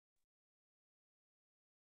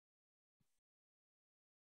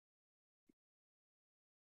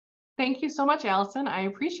Thank you so much, Allison. I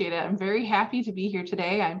appreciate it. I'm very happy to be here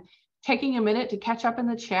today. I'm taking a minute to catch up in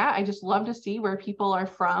the chat. I just love to see where people are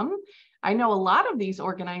from. I know a lot of these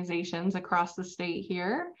organizations across the state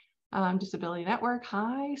here. Disability Network,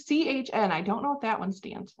 hi. CHN, I don't know what that one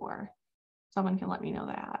stands for. Someone can let me know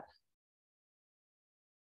that.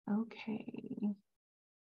 Okay.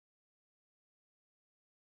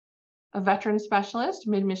 A veteran specialist,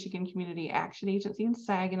 Mid-Michigan Community Action Agency in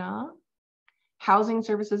Saginaw. Housing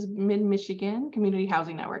Services Mid-Michigan Community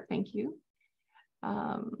Housing Network, thank you.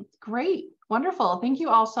 Great, wonderful. Thank you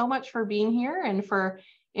all so much for being here and for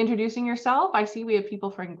introducing yourself. I see we have people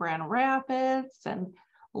from Grand Rapids and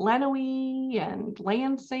Lenawee and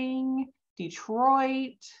Lansing,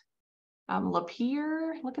 Detroit,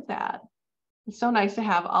 Lapeer. Look at that. It's so nice to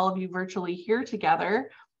have all of you virtually here together.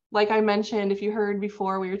 Like I mentioned, if you heard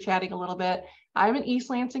before, we were chatting a little bit. I'm in East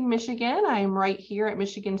Lansing, Michigan. I'm right here at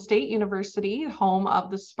Michigan State University, home of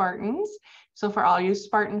the Spartans. So for all you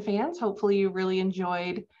Spartan fans, hopefully you really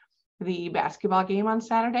enjoyed the basketball game on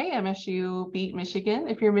Saturday. MSU beat Michigan.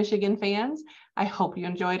 If you're Michigan fans, I hope you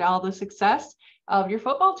enjoyed all the success of your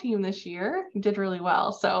football team this year. You did really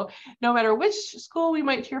well. So no matter which school we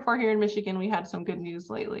might cheer for here in Michigan, we had some good news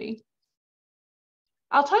lately.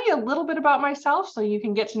 I'll tell you a little bit about myself so you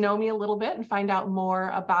can get to know me a little bit and find out more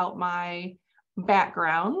about my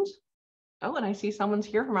background. Oh, and I see someone's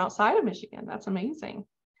here from outside of Michigan. That's amazing.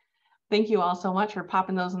 Thank you all so much for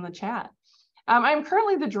popping those in the chat. I'm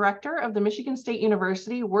currently the director of the Michigan State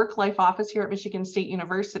University Work-Life Office here at Michigan State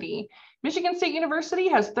University. Michigan State University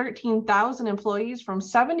has 13,000 employees from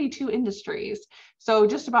 72 industries. So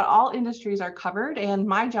just about all industries are covered, and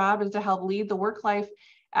my job is to help lead the work-life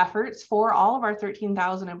efforts for all of our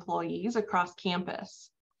 13,000 employees across campus.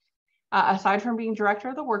 Aside from being director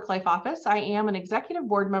of the Work-Life Office, I am an executive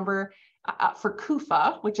board member for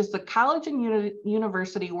CUFA, which is the College and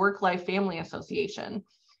University Work-Life Family Association.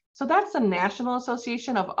 So that's the National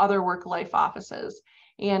Association of Other Work-Life Offices.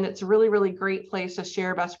 And it's a really, really great place to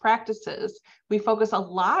share best practices. We focus a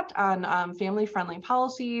lot on family-friendly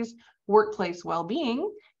policies, workplace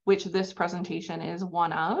well-being, which this presentation is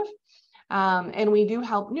one of. And we do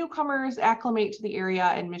help newcomers acclimate to the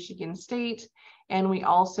area in Michigan State. And we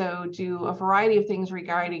also do a variety of things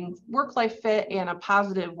regarding work-life fit and a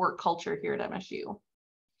positive work culture here at MSU.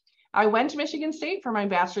 I went to Michigan State for my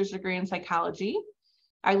bachelor's degree in psychology.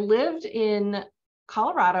 I lived in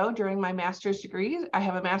Colorado during my master's degree. I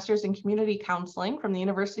have a master's in community counseling from the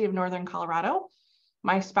University of Northern Colorado.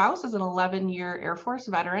 My spouse is an 11-year Air Force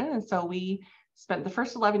veteran, and so we spent the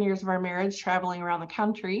first 11 years of our marriage traveling around the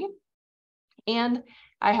country. And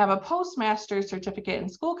I have a postmaster's certificate in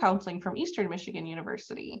school counseling from Eastern Michigan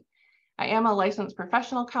University. I am a licensed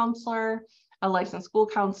professional counselor, a licensed school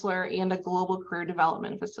counselor, and a global career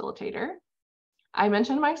development facilitator. I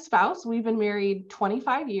mentioned my spouse. We've been married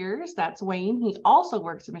 25 years. That's Wayne. He also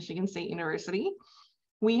works at Michigan State University.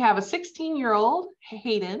 We have a 16-year-old,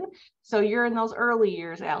 Hayden. So you're in those early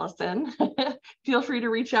years, Allison. Feel free to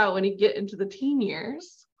reach out when you get into the teen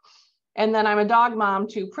years. And then I'm a dog mom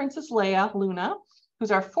to Princess Leia, Luna,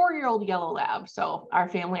 who's our 4-year-old yellow lab. So our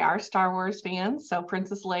family are Star Wars fans. So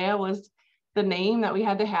Princess Leia was the name that we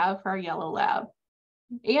had to have for our yellow lab.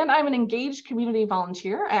 And I'm an engaged community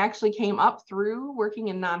volunteer. I actually came up through working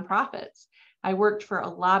in nonprofits. I worked for a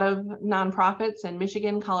lot of nonprofits in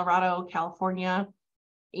Michigan, Colorado, California,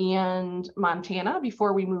 and Montana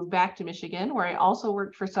before we moved back to Michigan, where I also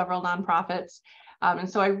worked for several nonprofits. And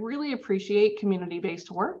so I really appreciate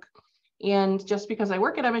community-based work. And just because I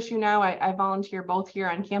work at MSU now, I volunteer both here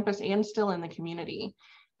on campus and still in the community.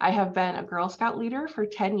 I have been a Girl Scout leader for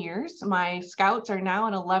 10 years. My scouts are now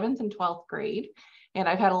in 11th and 12th grade. And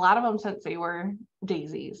I've had a lot of them since they were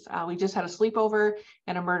daisies. We just had a sleepover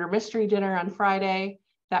and a murder mystery dinner on Friday.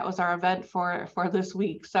 That was our event for this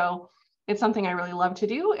week. So it's something I really love to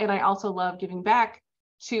do. And I also love giving back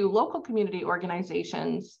to local community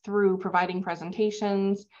organizations through providing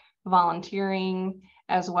presentations, volunteering,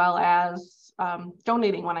 as well as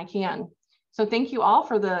donating when I can. So thank you all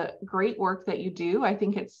for the great work that you do. I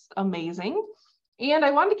think it's amazing. And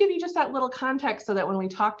I wanted to give you just that little context so that when we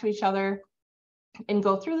talk to each other and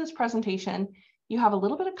go through this presentation, you have a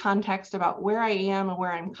little bit of context about where I am and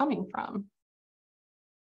where I'm coming from.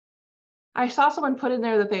 I saw someone put in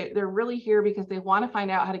there that they're really here because they want to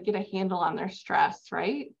find out how to get a handle on their stress,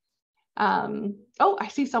 right? Oh, I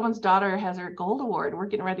see someone's daughter has her gold award. We're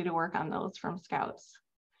getting ready to work on those from Scouts.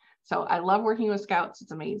 So I love working with Scouts.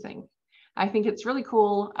 It's amazing. I think it's really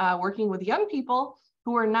cool working with young people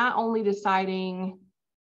who are not only deciding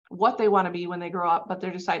what they want to be when they grow up, but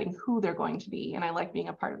they're deciding who they're going to be. And I like being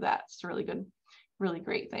a part of that. It's a really good, really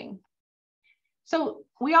great thing. So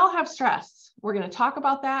we all have stress. We're going to talk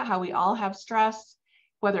about that, how we all have stress,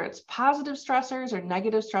 whether it's positive stressors or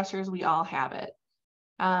negative stressors, we all have it.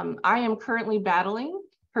 I am currently battling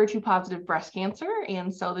HER2 positive breast cancer.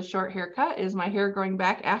 And so the short haircut is my hair growing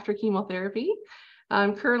back after chemotherapy.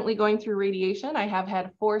 I'm currently going through radiation. I have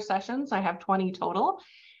had 4 sessions. I have 20 total.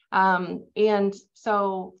 And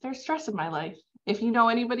so there's stress in my life. If you know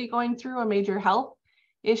anybody going through a major health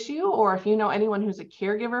issue, or if you know anyone who's a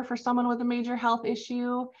caregiver for someone with a major health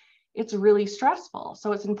issue, it's really stressful.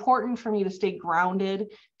 So it's important for me to stay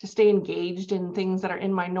grounded, to stay engaged in things that are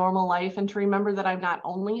in my normal life, and to remember that I'm not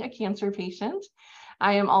only a cancer patient,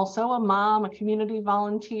 I am also a mom, a community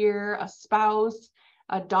volunteer, a spouse,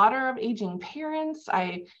 a daughter of aging parents.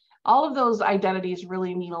 All of those identities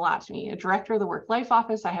really mean a lot to me. A director of the work-life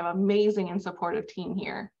office, I have an amazing and supportive team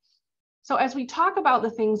here. So as we talk about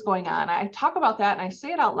the things going on, I talk about that and I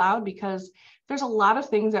say it out loud because there's a lot of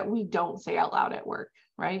things that we don't say out loud at work,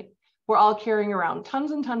 right? We're all carrying around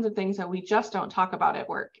tons and tons of things that we just don't talk about at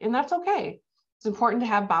work, and that's okay. It's important to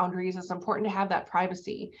have boundaries. It's important to have that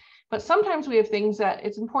privacy. But sometimes we have things that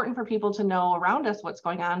it's important for people to know around us what's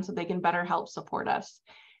going on so they can better help support us.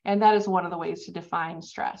 And that is one of the ways to define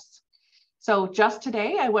stress. So just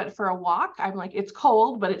today, I went for a walk. I'm like, it's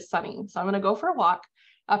cold, but it's sunny. So I'm going to go for a walk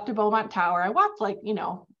up to Beaumont Tower. I walked like,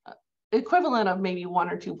 equivalent of maybe 1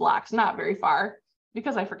 or 2 blocks, not very far,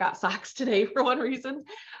 because I forgot socks today for one reason.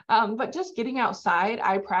 But just getting outside,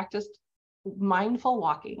 I practiced mindful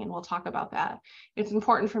walking, and we'll talk about that. It's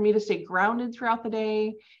important for me to stay grounded throughout the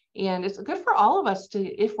day. And it's good for all of us to,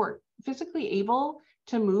 if we're physically able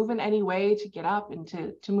to move in any way, to get up and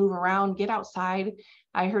to move around, get outside.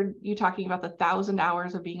 I heard you talking about the 1,000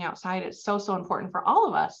 hours of being outside. It's so important for all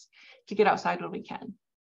of us to get outside when we can.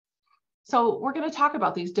 So we're going to talk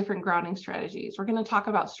about these different grounding strategies. We're going to talk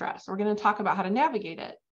about stress. We're going to talk about how to navigate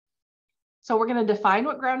it. So we're going to define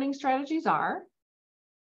what grounding strategies are.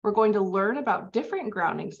 We're going to learn about different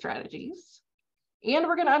grounding strategies. And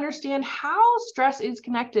we're going to understand how stress is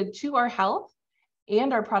connected to our health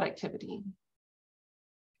and our productivity.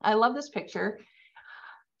 I love this picture.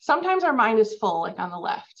 Sometimes our mind is full, like on the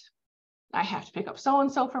left. I have to pick up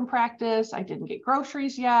so-and-so from practice. I didn't get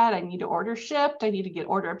groceries yet. I need to order shipped. I need to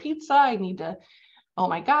order a pizza. I need to, oh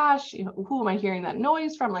my gosh, who am I hearing that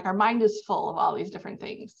noise from? Like our mind is full of all these different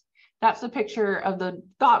things. That's the picture of the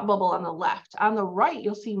thought bubble on the left. On the right,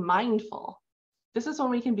 you'll see mindful. This is when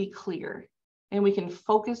we can be clear and we can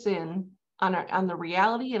focus in on the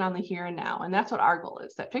reality and on the here and now. And that's what our goal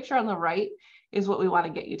is. That picture on the right is what we want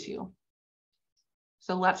to get you to.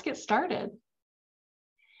 So let's get started.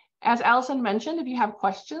 As Allison mentioned, if you have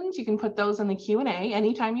questions, you can put those in the Q&A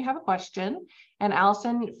anytime you have a question. And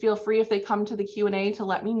Allison, feel free if they come to the Q&A to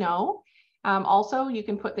let me know. Also, you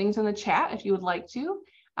can put things in the chat if you would like to.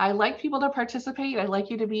 I like people to participate. I like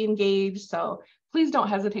you to be engaged. So please don't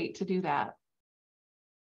hesitate to do that.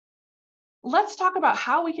 Let's talk about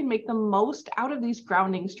how we can make the most out of these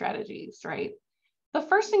grounding strategies, right? The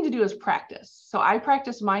first thing to do is practice. So I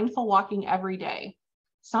practice mindful walking every day.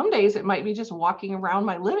 Some days it might be just walking around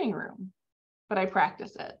my living room, but I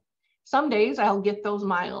practice it. Some days I'll get those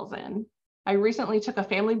miles in. I recently took a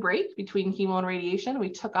family break between chemo and radiation. We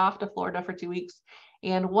took off to Florida for 2 weeks.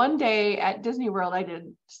 And one day at Disney World, I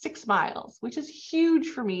did 6 miles, which is huge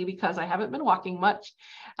for me because I haven't been walking much.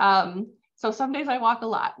 So some days I walk a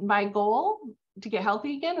lot. My goal to get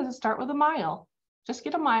healthy again is to start with a mile. Just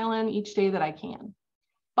get a mile in each day that I can.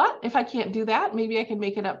 But if I can't do that, maybe I can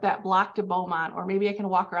make it up that block to Beaumont, or maybe I can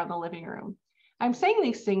walk around the living room. I'm saying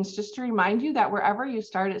these things just to remind you that wherever you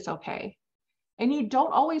start, it's okay. And you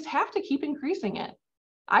don't always have to keep increasing it.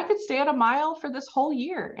 I could stay at a mile for this whole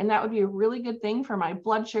year, and that would be a really good thing for my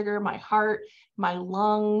blood sugar, my heart, my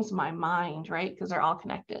lungs, my mind, right? Because they're all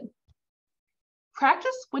connected.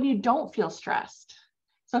 Practice when you don't feel stressed.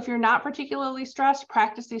 So if you're not particularly stressed,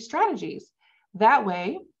 practice these strategies. That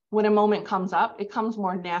way, when a moment comes up, it comes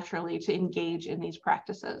more naturally to engage in these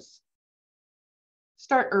practices.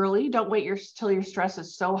 Start early. Don't wait till your stress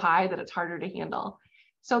is so high that it's harder to handle.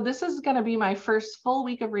 So this is going to be my first full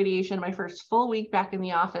week of radiation, my first full week back in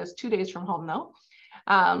the office, 2 days from home though.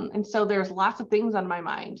 And so there's lots of things on my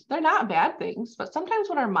mind. They're not bad things, but sometimes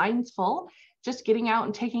when our mind's full, just getting out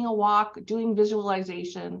and taking a walk, doing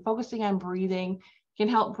visualization, focusing on breathing can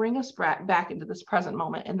help bring us back into this present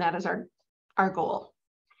moment. And that is our goal.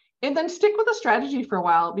 And then stick with a strategy for a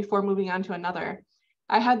while before moving on to another.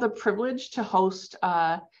 I had the privilege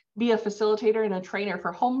to be a facilitator and a trainer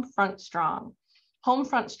for Homefront Strong.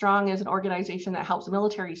 Homefront Strong is an organization that helps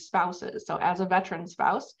military spouses. So as a veteran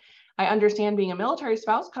spouse, I understand being a military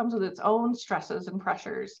spouse comes with its own stresses and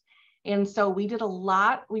pressures. And so we did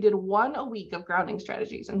one a week of grounding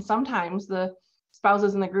strategies. And sometimes the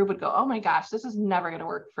spouses in the group would go, oh my gosh, this is never going to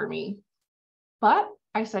work for me. But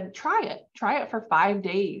I said, try it for 5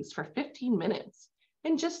 days, for 15 minutes,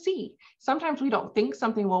 and just see. Sometimes we don't think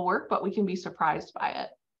something will work, but we can be surprised by it.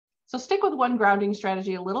 So stick with one grounding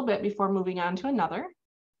strategy a little bit before moving on to another,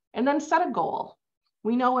 and then set a goal.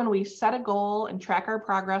 We know when we set a goal and track our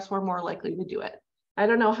progress, we're more likely to do it. I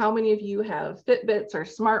don't know how many of you have Fitbits or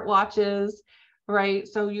smartwatches, right?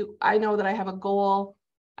 So I know that I have a goal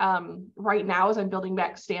right now as I'm building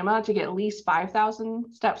back stamina to get at least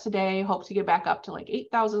 5,000 steps a day, hope to get back up to like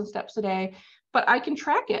 8,000 steps a day, but I can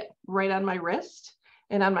track it right on my wrist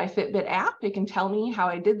and on my Fitbit app. It can tell me how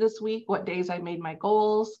I did this week, what days I made my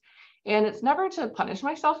goals. And it's never to punish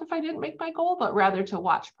myself if I didn't make my goal, but rather to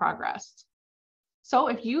watch progress. So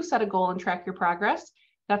if you set a goal and track your progress,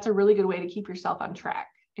 that's a really good way to keep yourself on track.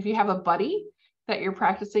 If you have a buddy that you're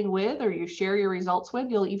practicing with or you share your results with,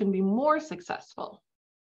 you'll even be more successful.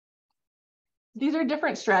 These are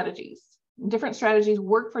different strategies. Different strategies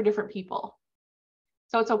work for different people.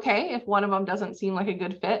 So it's okay if one of them doesn't seem like a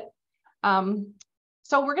good fit.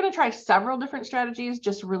 So we're going to try several different strategies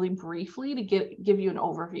just really briefly to give you an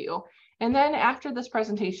overview. And then after this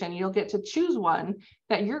presentation, you'll get to choose one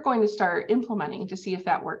that you're going to start implementing to see if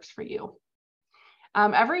that works for you.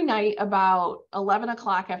 Every night about 11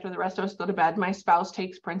 o'clock after the rest of us go to bed, my spouse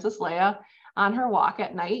takes Princess Leia on her walk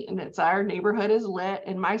at night, and our neighborhood is lit,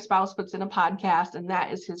 and my spouse puts in a podcast, and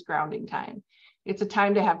that is his grounding time. It's a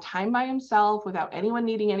time to have time by himself without anyone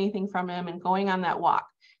needing anything from him and going on that walk.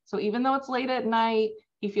 So even though it's late at night,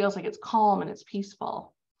 he feels like it's calm and it's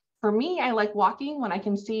peaceful. For me, I like walking when I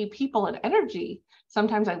can see people and energy.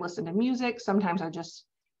 Sometimes I listen to music, sometimes I just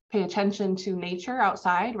pay attention to nature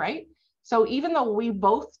outside, right? So even though we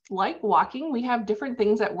both like walking, we have different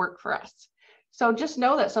things that work for us. So just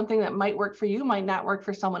know that something that might work for you might not work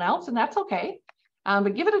for someone else, and that's okay.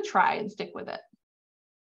 But give it a try and stick with it.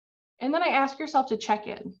 And then I ask yourself to check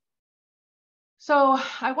in. So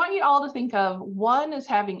I want you all to think of 1 as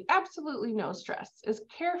having absolutely no stress, as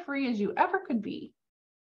carefree as you ever could be.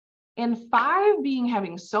 And 5 being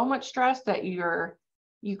having so much stress that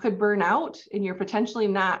you could burn out and you're potentially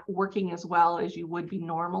not working as well as you would be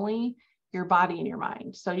normally, your body and your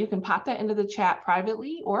mind. So you can pop that into the chat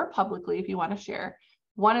privately or publicly if you want to share.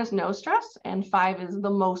 1 is no stress and 5 is the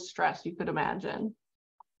most stress you could imagine.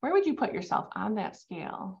 Where would you put yourself on that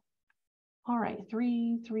scale? All right,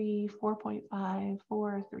 3, 3, 4.5,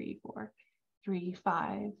 4, 3, 4, 3,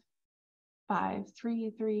 5, 5, 3,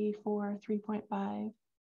 3, 4, 3.5,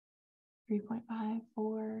 3.5,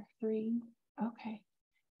 4, 3. Okay.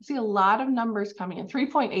 I see a lot of numbers coming in.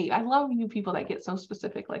 3.8. I love you people that get so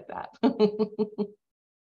specific like that.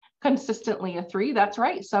 Consistently a 3. That's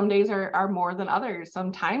right. Some days are more than others.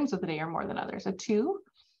 Some times of the day are more than others. A 2.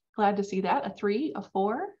 Glad to see that. A 3, a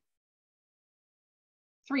 4.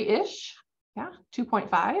 3-ish. Yeah.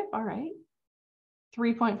 2.5. All right.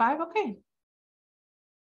 3.5. Okay.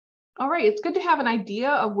 All right. It's good to have an idea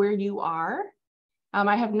of where you are.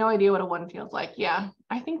 I have no idea what a 1 feels like. Yeah,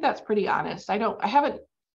 I think that's pretty honest. I haven't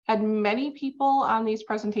had many people on these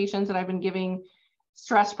presentations that I've been giving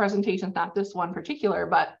stress presentations, not this one particular,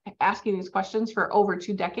 but asking these questions for over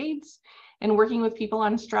 2 decades and working with people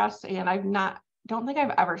on stress. And don't think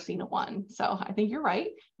I've ever seen a 1. So I think you're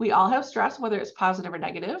right. We all have stress, whether it's positive or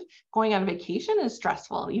negative. Going on vacation is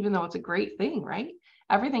stressful, even though it's a great thing, right?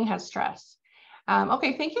 Everything has stress.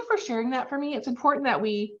 Okay, thank you for sharing that for me. It's important that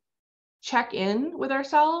we check in with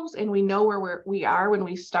ourselves and we know where we are when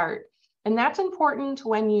we start. And that's important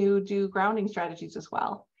when you do grounding strategies as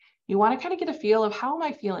well. You want to kind of get a feel of how am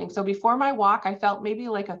I feeling? So before my walk, I felt maybe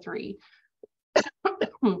like a 3.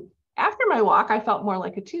 After my walk, I felt more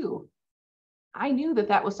like a 2. I knew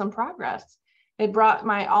that was some progress. It brought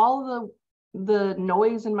all the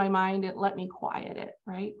noise in my mind. It let me quiet it,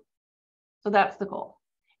 right? So that's the goal.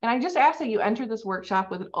 And I just ask that you enter this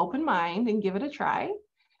workshop with an open mind and give it a try.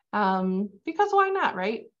 Because why not,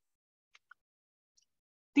 right?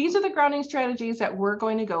 These are the grounding strategies that we're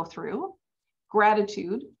going to go through: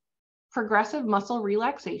 gratitude, progressive muscle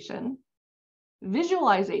relaxation,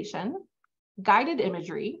 visualization, guided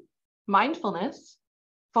imagery, mindfulness,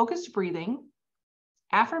 focused breathing,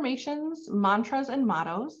 affirmations, mantras, and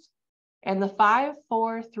mottos, and the 5,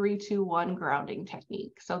 4, 3, 2, 1 grounding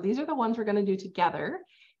technique. So these are the ones we're going to do together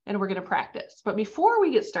and we're going to practice. But before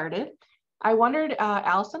we get started, I wondered,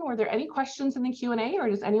 Allison, were there any questions in the Q&A, or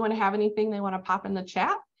does anyone have anything they want to pop in the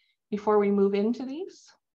chat before we move into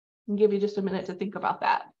these? I'll give you just a minute to think about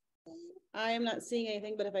that. I am not seeing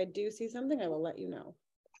anything, but if I do see something, I will let you know.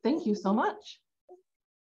 Thank you so much.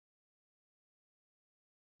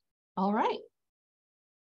 All right.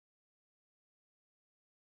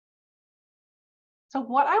 So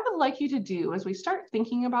what I would like you to do as we start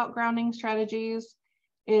thinking about grounding strategies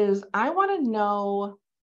is I want to know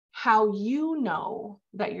how you know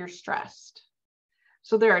that you're stressed.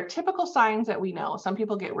 So there are typical signs that we know. Some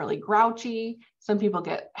people get really grouchy. Some people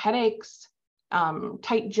get headaches,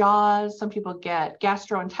 tight jaws. Some people get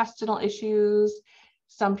gastrointestinal issues.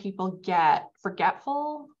 Some people get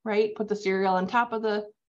forgetful, right? Put the cereal on top of the,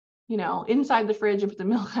 inside the fridge and put the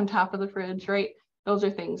milk on top of the fridge, right? Those are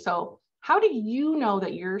things. So how do you know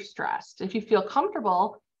that you're stressed? If you feel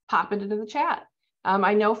comfortable, pop it into the chat.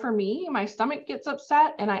 I know for me, my stomach gets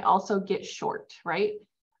upset and I also get short, right?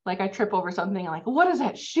 Like I trip over something, I'm like, what is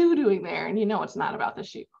that shoe doing there? And it's not about the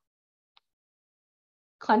shoe.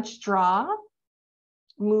 Clenched jaw,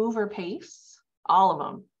 move or pace, all of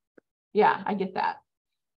them. Yeah, I get that.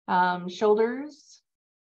 Shoulders,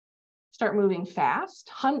 start moving fast,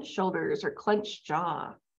 hunch shoulders or clenched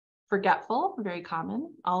jaw. Forgetful, very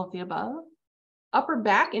common, all of the above. Upper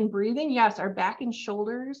back and breathing, yes, our back and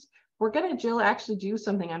shoulders. We're gonna, Jill, actually do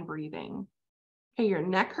something on breathing. Okay, your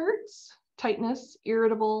neck hurts, tightness,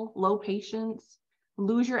 irritable, low patience,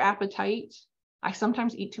 lose your appetite. I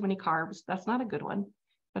sometimes eat too many carbs. That's not a good one,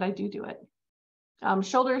 but I do it.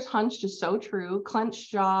 Shoulders hunched is so true.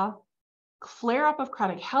 Clenched jaw, flare up of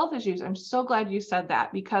chronic health issues. I'm so glad you said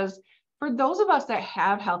that, because for those of us that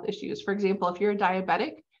have health issues, for example, if you're a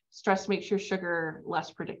diabetic, stress makes your sugar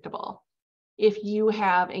less predictable. If you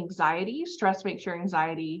have anxiety, stress makes your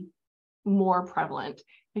anxiety more prevalent.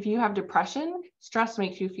 If you have depression, stress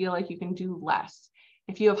makes you feel like you can do less.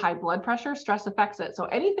 If you have high blood pressure, stress affects it. So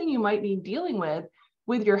anything you might be dealing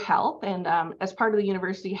with your health, and as part of the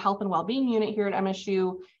University Health and Wellbeing Unit here at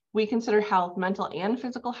MSU, we consider health mental and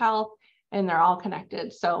physical health, and they're all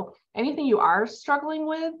connected. So anything you are struggling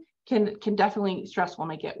with can definitely, stress will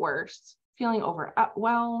make it worse. Feeling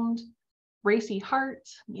overwhelmed, racy heart,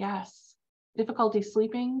 yes. Difficulty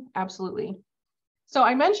sleeping, absolutely. So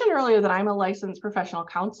I mentioned earlier that I'm a licensed professional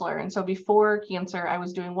counselor. And so before cancer, I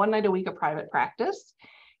was doing one night a week of private practice.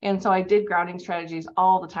 And so I did grounding strategies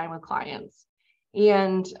all the time with clients.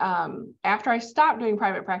 And after I stopped doing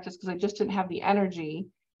private practice, because I just didn't have the energy,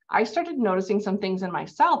 I started noticing some things in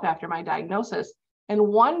myself after my diagnosis. And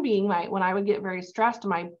one being when I would get very stressed,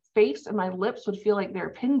 my face and my lips would feel like they're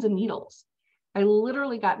pins and needles. I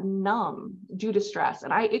literally got numb due to stress,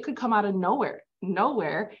 and it could come out of nowhere.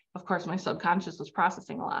 Of course, my subconscious was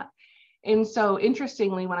processing a lot. And so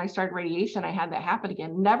interestingly, when I started radiation, I had that happen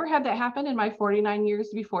again. Never had that happen in my 49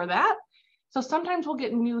 years before that. So sometimes we'll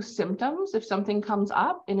get new symptoms if something comes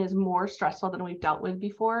up and is more stressful than we've dealt with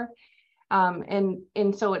before.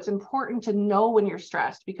 And so it's important to know when you're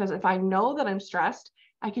stressed, because if I know that I'm stressed,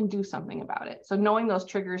 I can do something about it. So knowing those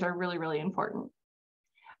triggers are really, really important.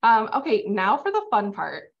 Okay, now for the fun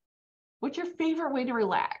part. What's your favorite way to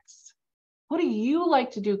relax? What do you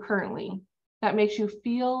like to do currently that makes you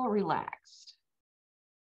feel relaxed?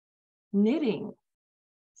 Knitting,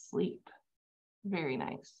 sleep, very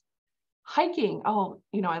nice. Hiking, oh,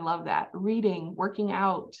 I love that. Reading, working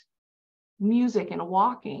out, music and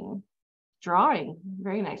walking, drawing,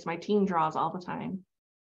 very nice. My team draws all the time.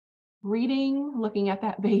 Reading, looking at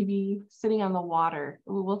that baby, sitting on the water.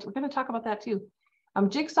 Ooh, we're going to talk about that too.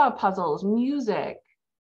 Jigsaw puzzles, music,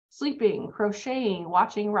 sleeping, crocheting,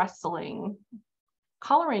 watching wrestling,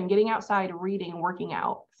 coloring, getting outside, reading, working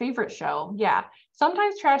out. Favorite show, yeah.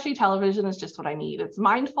 Sometimes trashy television is just what I need. It's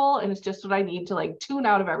mindful and it's just what I need to tune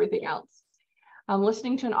out of everything else. I'm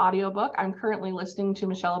listening to an audiobook. I'm currently listening to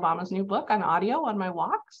Michelle Obama's new book on audio on my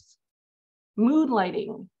walks. Mood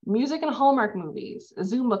lighting, music and Hallmark movies, a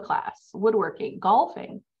Zumba class, woodworking,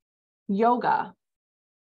 golfing, yoga,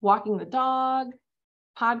 walking the dog,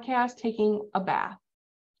 podcast, taking a bath.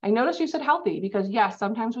 I noticed you said healthy, because yes,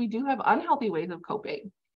 sometimes we do have unhealthy ways of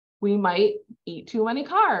coping. We might eat too many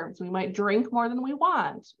carbs. We might drink more than we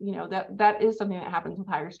want. That is something that happens with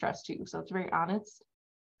higher stress too. So it's very honest.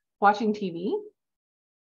 Watching TV,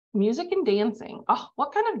 music and dancing. Oh,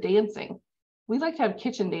 what kind of dancing? We like to have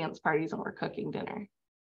kitchen dance parties when we're cooking dinner.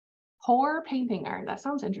 Pour painting art. That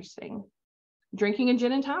sounds interesting. Drinking a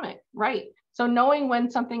gin and tonic, right? So knowing when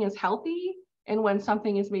something is healthy and when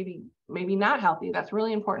something is maybe not healthy, that's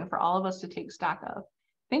really important for all of us to take stock of.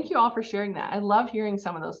 Thank you all for sharing that. I love hearing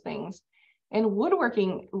some of those things. And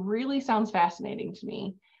woodworking really sounds fascinating to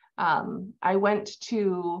me. I went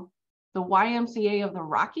to the YMCA of the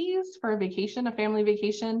Rockies for a family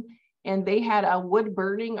vacation, and they had a wood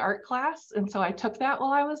burning art class. And so I took that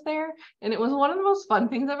while I was there, and it was one of the most fun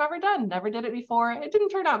things I've ever done. Never did it before. It didn't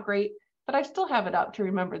turn out great, but I still have it up to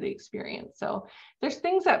remember the experience. So there's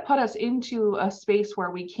things that put us into a space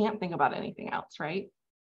where we can't think about anything else, right?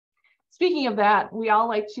 Speaking of that, we all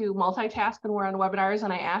like to multitask when we're on webinars,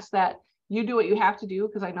 and I ask that you do what you have to do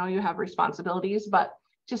because I know you have responsibilities, but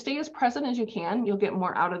to stay as present as you can, you'll get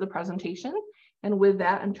more out of the presentation. And with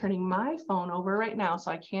that, I'm turning my phone over right now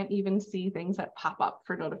so I can't even see things that pop up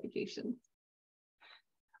for notifications.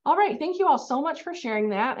 All right, thank you all so much for sharing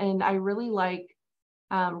that. And I really like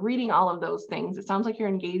reading all of those things. It sounds like you're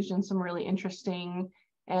engaged in some really interesting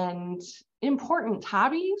and important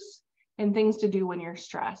hobbies and things to do when you're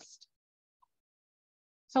stressed.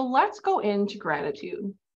 So let's go into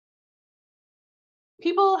gratitude.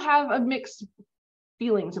 People have a mixed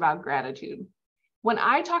feelings about gratitude. When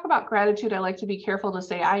I talk about gratitude, I like to be careful to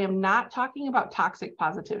say I am not talking about toxic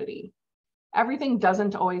positivity. Everything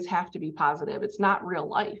doesn't always have to be positive. It's not real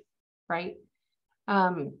life, right?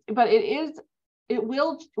 But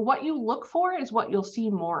what you look for is what you'll see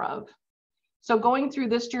more of. So going through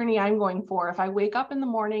this journey I'm going for, if I wake up in the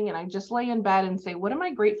morning and I just lay in bed and say, what am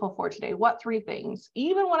I grateful for today? What 3 things?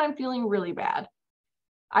 Even when I'm feeling really bad,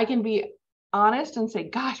 I can be honest and say,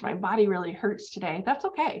 gosh, my body really hurts today. That's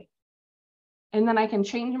okay. And then I can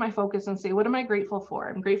change my focus and say, what am I grateful for?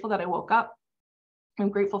 I'm grateful that I woke up. I'm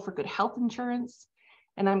grateful for good health insurance.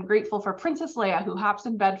 And I'm grateful for Princess Leia, who hops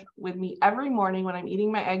in bed with me every morning when I'm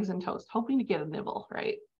eating my eggs and toast, hoping to get a nibble,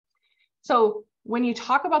 right? So when you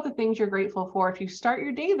talk about the things you're grateful for, if you start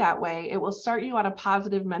your day that way, it will start you on a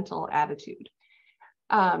positive mental attitude.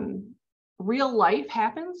 Real life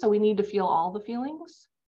happens, so we need to feel all the feelings.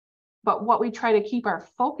 But what we try to keep our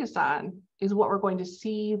focus on is what we're going to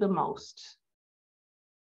see the most.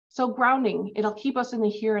 So grounding, it'll keep us in the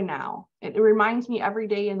here and now. It reminds me every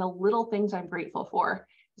day in the little things I'm grateful for.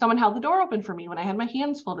 Someone held the door open for me when I had my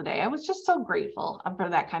hands full today. I was just so grateful for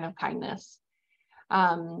that kind of kindness.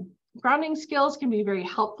 Grounding skills can be very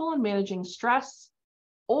helpful in managing stress,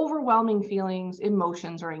 overwhelming feelings,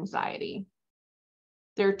 emotions, or anxiety.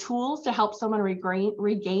 They're tools to help someone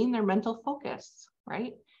regain their mental focus,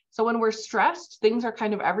 right? So when we're stressed, things are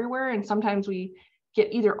kind of everywhere, and sometimes we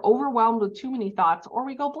get either overwhelmed with too many thoughts or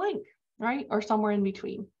we go blank, right? Or somewhere in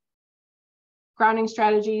between. Grounding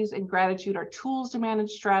strategies and gratitude are tools to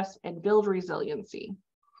manage stress and build resiliency.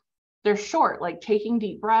 They're short, like taking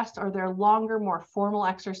deep breaths, or they're longer, more formal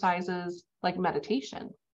exercises like meditation.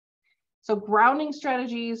 So grounding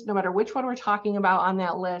strategies, no matter which one we're talking about on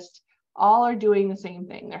that list, all are doing the same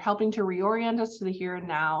thing. They're helping to reorient us to the here and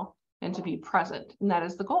now and to be present. And that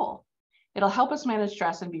is the goal. It'll help us manage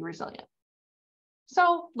stress and be resilient.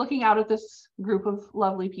 So looking out at this group of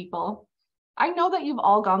lovely people, I know that you've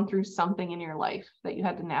all gone through something in your life that you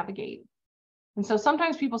had to navigate. And so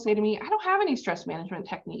sometimes people say to me, I don't have any stress management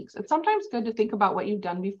techniques. It's sometimes good to think about what you've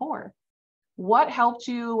done before. What helped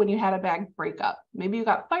you when you had a bad breakup? Maybe you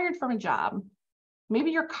got fired from a job.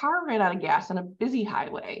 Maybe your car ran out of gas on a busy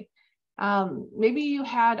highway. Maybe you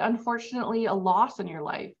had, unfortunately, a loss in your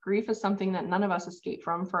life. Grief is something that none of us escape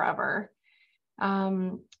from forever.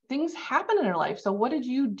 Things happen in our life. So what did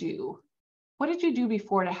you do? What did you do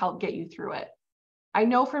before to help get you through it? I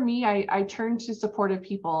know for me, I turned to supportive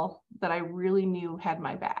people that I really knew had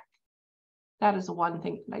my back. That is one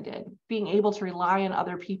thing that I did. Being able to rely on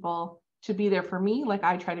other people to be there for me, like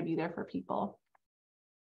I try to be there for people.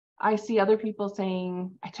 I see other people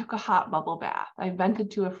saying, I took a hot bubble bath. I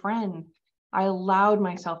vented to a friend. I allowed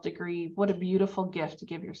myself to grieve. What a beautiful gift to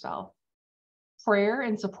give yourself. Prayer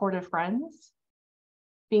and supportive friends,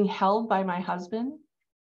 being held by my husband,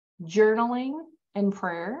 journaling and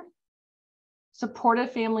prayer,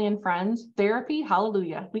 supportive family and friends, therapy,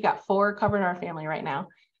 hallelujah. We got 4 covered in our family right now.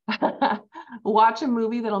 Watch a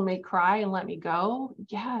movie that'll make cry and let me go.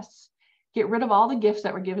 Yes. Get rid of all the gifts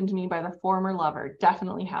that were given to me by the former lover.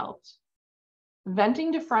 Definitely helped.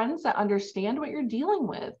 Venting to friends that understand what you're dealing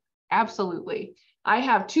with. Absolutely. I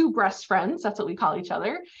have 2 breast friends. That's what we call each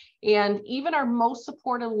other. And even our most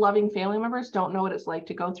supportive, loving family members don't know what it's like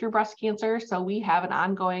to go through breast cancer. So we have an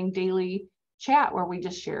ongoing daily chat where we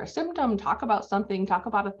just share a symptom, talk about something, talk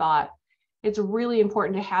about a thought. It's really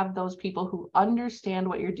important to have those people who understand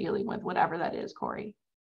what you're dealing with, whatever that is, Corey.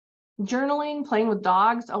 Journaling, playing with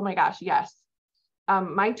dogs. Oh my gosh, yes.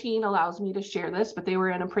 My teen allows me to share this, but they were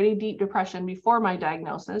in a pretty deep depression before my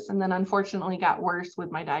diagnosis, and then unfortunately got worse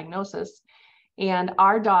with my diagnosis. And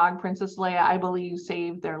our dog, Princess Leia, I believe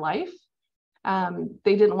saved their life.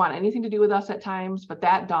 They didn't want anything to do with us at times, but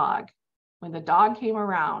that dog, when the dog came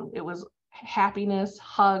around, it was happiness,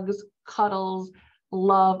 hugs, cuddles,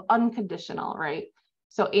 love, unconditional, right?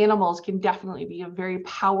 So animals can definitely be a very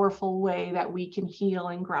powerful way that we can heal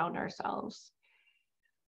and ground ourselves.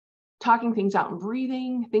 talking things out and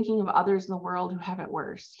breathing, thinking of others in the world who have it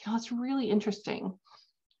worse. It's really interesting.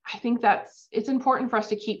 I think it's important for us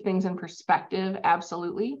to keep things in perspective,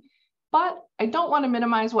 absolutely. But I don't want to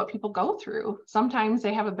minimize what people go through. Sometimes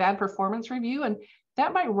they have a bad performance review and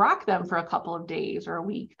that might rock them for a couple of days or a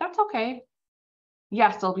week. That's okay.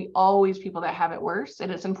 Yes, there'll be always people that have it worse.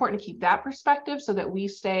 And it's important to keep that perspective so that we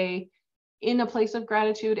stay in a place of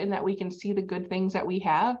gratitude and that we can see the good things that we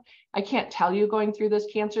have. I can't tell you going through this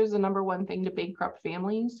cancer is the number one thing to bankrupt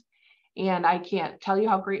families. And I can't tell you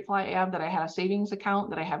how grateful I am that I had a savings account,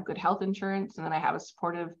 that I have good health insurance, and then I have a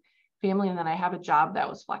supportive family, and then I have a job that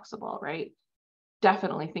was flexible, right?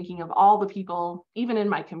 Definitely thinking of all the people, even in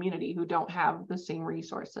my community, who don't have the same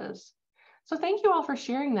resources. So thank you all for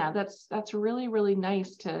sharing that. That's really, really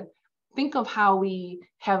nice to think of how we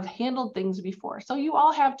have handled things before. So you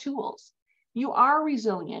all have tools. You are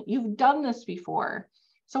resilient. You've done this before.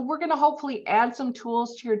 So we're going to hopefully add some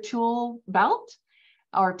tools to your tool belt,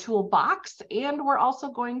 our toolbox, and we're also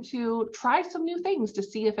going to try some new things to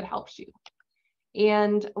see if it helps you.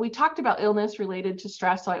 And we talked about illness related to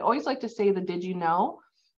stress. So I always like to say the did you know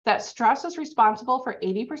that stress is responsible for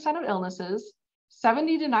 80% of illnesses,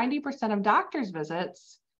 70 to 90% of doctor's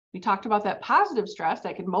visits. We talked about that positive stress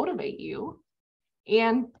that can motivate you,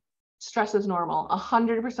 and stress is normal.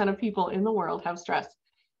 100% of people in the world have stress.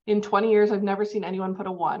 In 20 years, I've never seen anyone put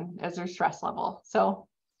a 1 as their stress level. So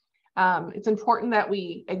it's important that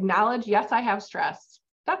we acknowledge, yes, I have stress.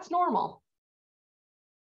 That's normal.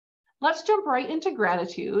 Let's jump right into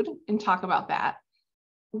gratitude and talk about that.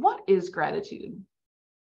 What is gratitude?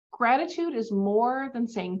 Gratitude is more than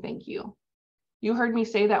saying thank you. You heard me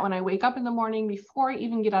say that when I wake up in the morning, before I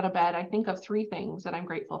even get out of bed, I think of 3 things that I'm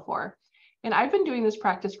grateful for. And I've been doing this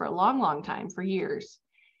practice for a long, long time, for years.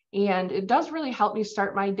 And it does really help me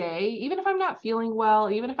start my day, even if I'm not feeling well,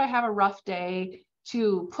 even if I have a rough day,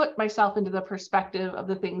 to put myself into the perspective of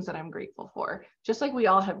the things that I'm grateful for. Just like we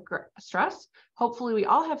all have stress, hopefully we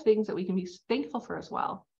all have things that we can be thankful for as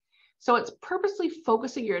well. So it's purposely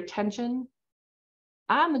focusing your attention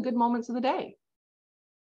on the good moments of the day.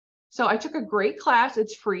 So I took a great class.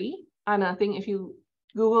 It's free on a thing. If you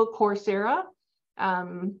Google Coursera,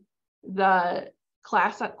 the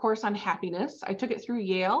course on happiness, I took it through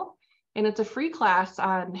Yale, and it's a free class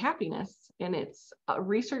on happiness, and it's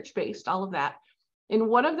research-based, all of that. And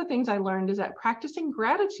one of the things I learned is that practicing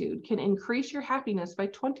gratitude can increase your happiness by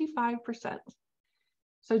 25%.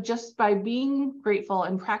 So just by being grateful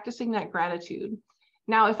and practicing that gratitude.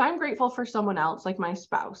 Now, if I'm grateful for someone else, like my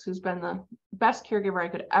spouse, who's been the best caregiver I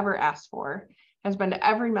could ever ask for, has been to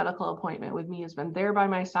every medical appointment with me, has been there by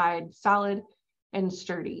my side, solid and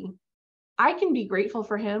sturdy, I can be grateful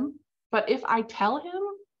for him. But if I tell him,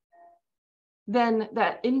 then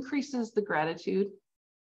that increases the gratitude.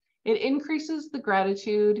 It increases the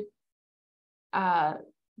gratitude,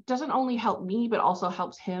 doesn't only help me, but also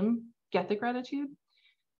helps him get the gratitude.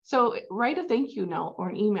 So write a thank you note or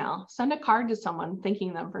an email, send a card to someone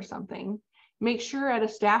thanking them for something. Make sure at a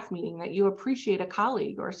staff meeting that you appreciate a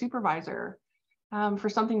colleague or a supervisor for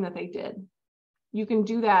something that they did. You can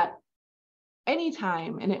do that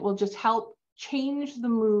anytime, and it will just help change the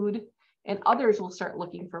mood, and others will start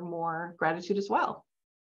looking for more gratitude as well.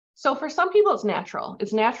 So for some people, it's natural.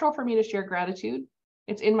 It's natural for me to share gratitude.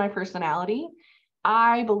 It's in my personality.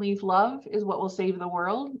 I believe love is what will save the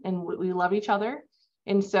world, and we love each other.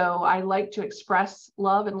 And so I like to express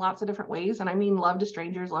love in lots of different ways. And I mean love to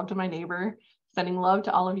strangers, love to my neighbor, sending love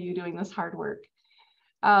to all of you doing this hard work.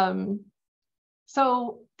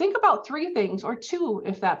 So think about 3 things, or 2,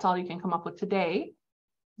 if that's all you can come up with today,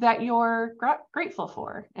 that you're grateful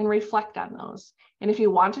for, and reflect on those. And if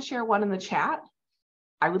you want to share one in the chat,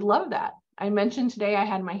 I would love that. I mentioned today I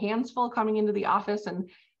had my hands full coming into the office, and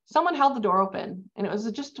someone held the door open, and it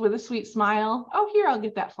was just with a sweet smile. Oh, here, I'll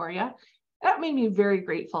get that for you. That made me very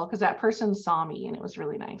grateful because that person saw me, and it was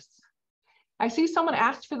really nice. I see someone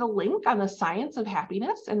asked for the link on the science of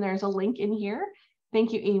happiness, and there's a link in here.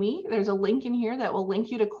 Thank you, Amy. There's a link in here that will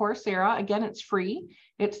link you to Coursera. Again, it's free.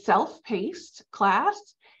 It's self-paced class,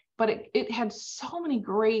 but it had so many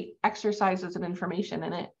great exercises and information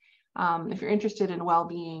in it. If you're interested in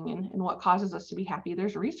well-being and what causes us to be happy,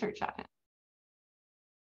 there's research on it.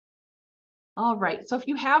 All right, so if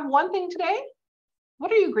you have one thing today,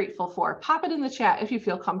 what are you grateful for? Pop it in the chat if you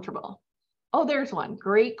feel comfortable. Oh, there's one.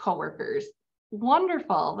 Great coworkers.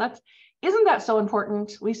 Wonderful. Isn't that so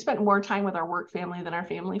important? We spent more time with our work family than our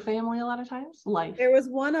family a lot of times. Life. There was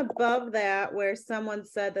one above that where someone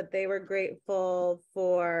said that they were grateful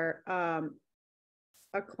for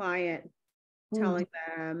a client telling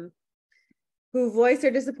them who voiced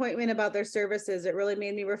their disappointment about their services. It really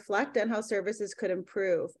made me reflect on how services could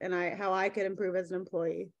improve and how I could improve as an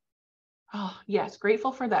employee. Oh, yes.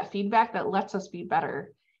 Grateful for that feedback that lets us be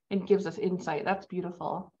better and gives us insight. That's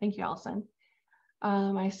beautiful. Thank you, Allison.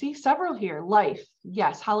 I see several here. Life.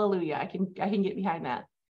 Yes. Hallelujah. I can get behind that.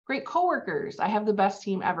 Great coworkers. I have the best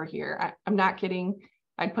team ever here. I'm not kidding.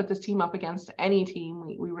 I'd put this team up against any team.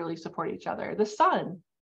 We really support each other. The sun.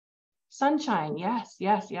 Sunshine. Yes,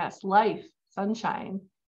 yes, yes. Life. Sunshine.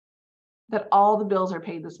 That all the bills are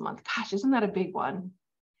paid this month. Gosh, isn't that a big one?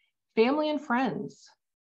 Family and friends.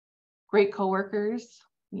 Great coworkers.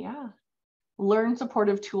 Yeah. Learn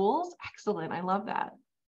supportive tools. Excellent. I love that.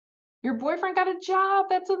 Your boyfriend got a job.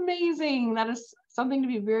 That's amazing. That is something to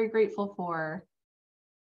be very grateful for.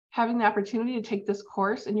 Having the opportunity to take this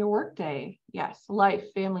course in your workday. Yes.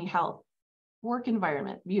 Life, family, health, work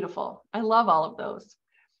environment. Beautiful. I love all of those.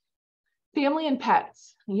 Family and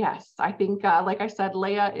pets. Yes. I think, like I said,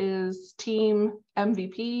 Leia is team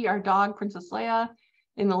MVP, our dog, Princess Leia,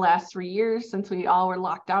 in the last 3 years, since we all were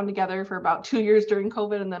locked down together for about 2 years during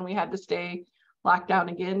COVID. And then we had to stay locked down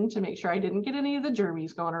again to make sure I didn't get any of the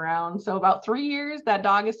germies going around. So about 3 years, that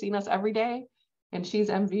dog has seen us every day and she's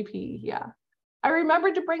MVP. Yeah. I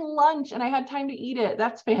remembered to bring lunch and I had time to eat it.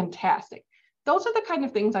 That's fantastic. Those are the kind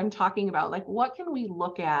of things I'm talking about. Like, what can we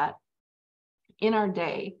look at in our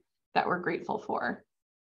day that we're grateful for?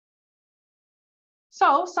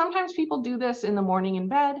 So sometimes people do this in the morning in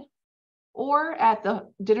bed or at the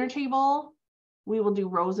dinner table. We will do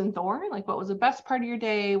rose and thorn, like what was the best part of your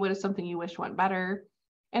day? What is something you wish went better?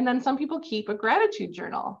 And then some people keep a gratitude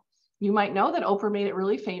journal. You might know that Oprah made it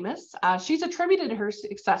really famous. She's attributed her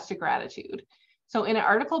success to gratitude. So in an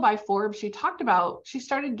article by Forbes, she talked about, she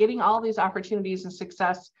started getting all these opportunities and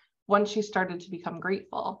success once she started to become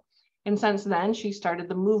grateful. And since then, she started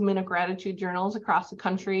the movement of gratitude journals across the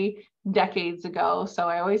country decades ago. So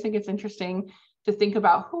I always think it's interesting to think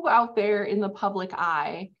about who out there in the public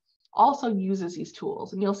eye also uses these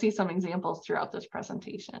tools. And you'll see some examples throughout this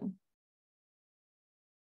presentation.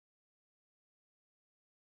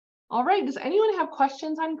 All right, does anyone have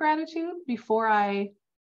questions on gratitude before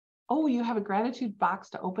oh, you have a gratitude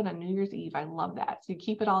box to open on New Year's Eve. I love that. So you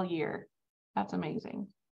keep it all year. That's amazing.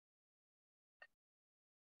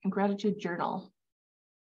 And gratitude journal.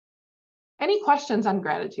 Any questions on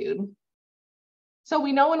gratitude? So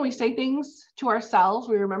we know when we say things to ourselves,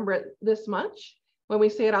 we remember it this much. When we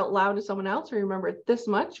say it out loud to someone else, we remember it this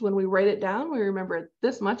much. When we write it down, we remember it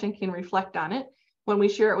this much and can reflect on it. When we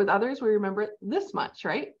share it with others, we remember it this much,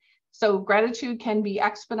 right? So gratitude can be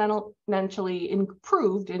exponentially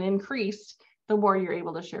improved and increased the more you're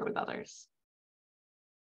able to share with others.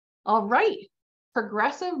 All right,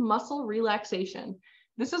 progressive muscle relaxation.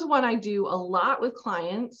 This is one I do a lot with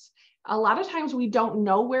clients. A lot of times we don't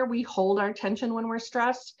know where we hold our tension when we're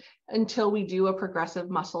stressed until we do a progressive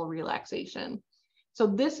muscle relaxation. So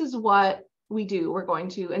this is what we do. We're going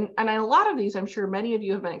to, and a lot of these, I'm sure many of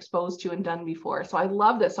you have been exposed to and done before. So I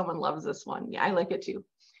love that someone loves this one. Yeah, I like it too.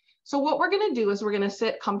 So what we're going to do is we're going to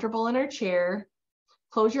sit comfortable in our chair.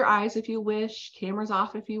 Close your eyes if you wish, cameras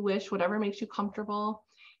off if you wish, whatever makes you comfortable.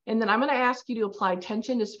 And then I'm going to ask you to apply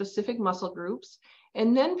tension to specific muscle groups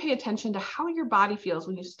and then pay attention to how your body feels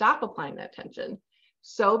when you stop applying that tension.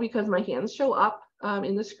 So because my hands show up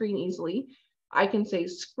in the screen easily, I can say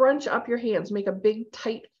scrunch up your hands, make a big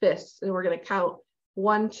tight fist, and we're going to count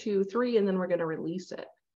 1, 2, 3, and then we're going to release it.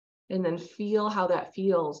 And then feel how that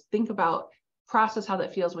feels. Think about, process how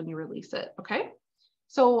that feels when you release it, okay?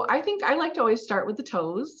 So I think I like to always start with the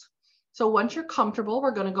toes. So once you're comfortable,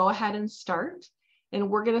 we're going to go ahead and start. And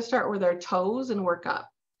we're going to start with our toes and work up.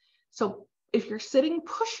 So if you're sitting,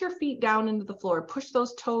 push your feet down into the floor. Push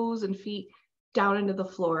those toes and feet down into the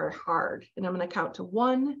floor hard. And I'm going to count to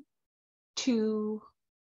 1, 2,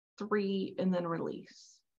 3, and then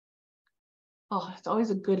release. Oh, it's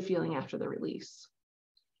always a good feeling after the release.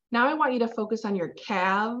 Now I want you to focus on your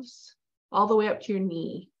calves all the way up to your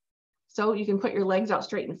knee. So you can put your legs out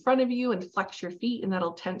straight in front of you and flex your feet, and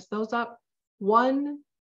that'll tense those up. 1,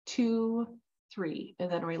 2, 3,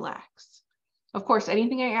 and then relax. Of course,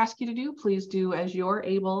 anything I ask you to do, please do as you're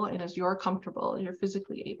able and as you're comfortable and you're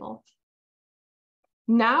physically able.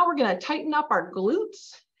 Now we're going to tighten up our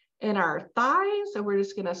glutes and our thighs, and we're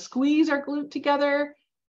just going to squeeze our glute together.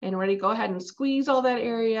 And ready, go ahead and squeeze all that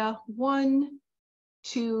area. 1,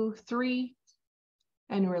 2, 3,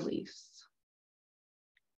 and release.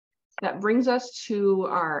 That brings us to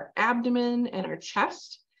our abdomen and our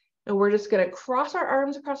chest. And we're just going to cross our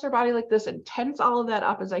arms across our body like this and tense all of that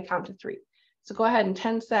up as I count to 3. So go ahead and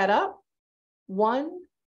tense that up. 1,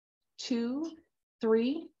 2,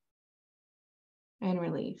 3, and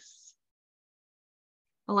release.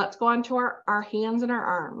 Now let's go on to our hands and our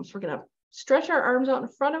arms. We're gonna stretch our arms out in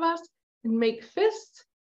front of us and make fists.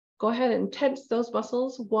 Go ahead and tense those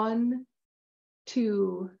muscles. 1,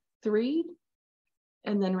 2, 3,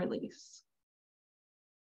 and then release.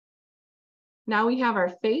 Now we have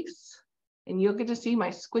our face, and you'll get to see my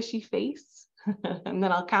squishy face, and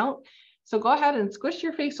then I'll count. So go ahead and squish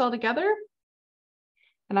your face all together.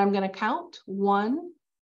 And I'm gonna count 1,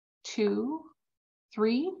 2,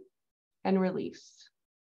 3, and release.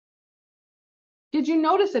 Did you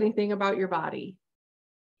notice anything about your body?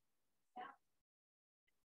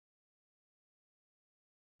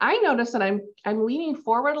 I notice that I'm leaning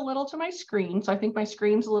forward a little to my screen. So I think my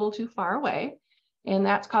screen's a little too far away, and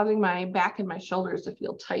that's causing my back and my shoulders to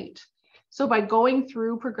feel tight. So by going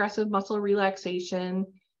through progressive muscle relaxation,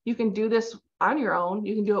 you can do this on your own.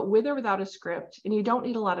 You can do it with or without a script, and you don't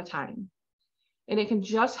need a lot of time. And it can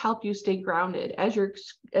just help you stay grounded as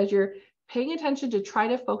you're paying attention to try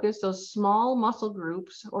to focus those small muscle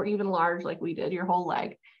groups, or even large like we did, your whole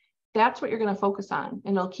leg. That's what you're going to focus on,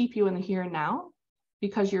 and it'll keep you in the here and now,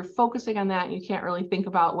 because you're focusing on that and you can't really think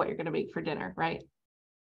about what you're going to make for dinner, right?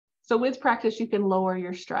 So with practice, you can lower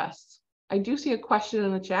your stress. I do see a question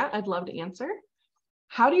in the chat I'd love to answer.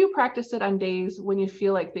 How do you practice it on days when you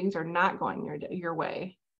feel like things are not going your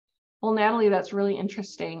way? Well, Natalie, that's really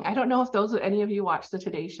interesting. I don't know if any of you watched the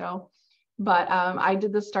Today Show, but I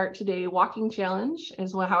did the Start Today walking challenge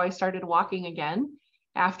is how I started walking again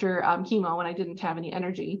after chemo when I didn't have any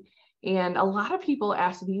energy. And a lot of people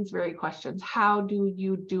ask these very questions. How do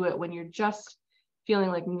you do it when you're just feeling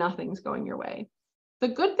like nothing's going your way? The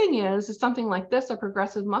good thing is something like this, a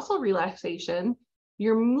progressive muscle relaxation,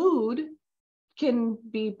 your mood can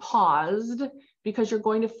be paused because you're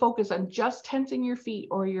going to focus on just tensing your feet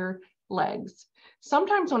or your legs.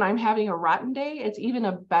 Sometimes when I'm having a rotten day, it's even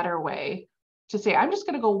a better way to say, I'm just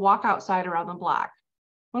going to go walk outside around the block.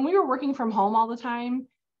 When we were working from home all the time,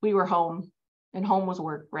 we were home, and home was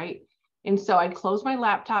work, right? And so I'd close my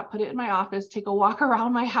laptop, put it in my office, take a walk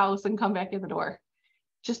around my house, and come back in the door,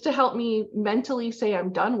 just to help me mentally say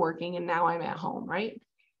I'm done working and now I'm at home, right?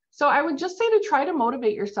 So I would just say to try to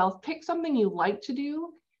motivate yourself, pick something you like to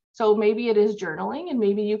do. So maybe it is journaling, and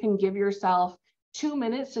maybe you can give yourself 2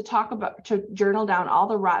 minutes to journal down all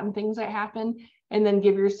the rotten things that happen, and then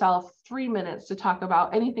give yourself 3 minutes to talk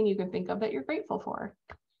about anything you can think of that you're grateful for.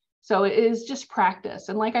 So it is just practice.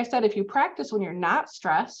 And like I said, if you practice when you're not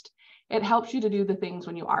stressed, it helps you to do the things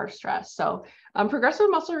when you are stressed. So progressive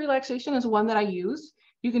muscle relaxation is one that I use.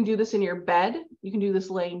 You can do this in your bed. You can do this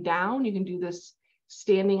laying down. You can do this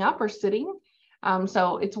standing up or sitting.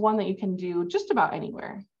 So it's one that you can do just about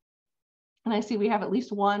anywhere. And I see we have at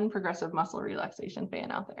least one progressive muscle relaxation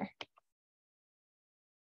fan out there.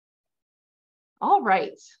 All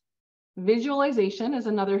right. Visualization is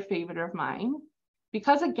another favorite of mine,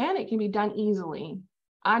 because again, it can be done easily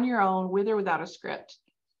on your own, with or without a script.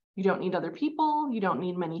 You don't need other people. You don't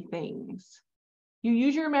need many things. You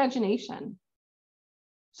use your imagination.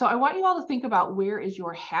 So I want you all to think about, where is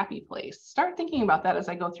your happy place? Start thinking about that as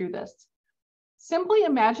I go through this. Simply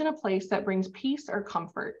imagine a place that brings peace or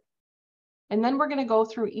comfort. And then we're going to go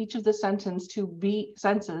through each of the senses to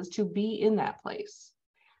be in that place.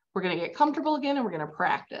 We're going to get comfortable again, and we're going to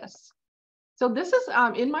practice. So this is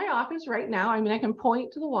in my office right now. I mean, I can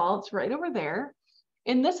point to the wall. It's right over there.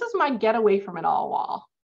 And this is my get away from it all wall.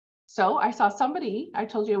 So I saw somebody, I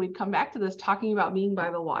told you we'd come back to this, talking about being by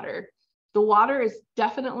the water. The water is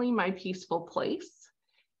definitely my peaceful place.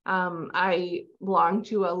 I belong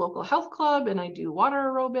to a local health club, and I do water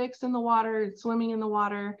aerobics in the water, swimming in the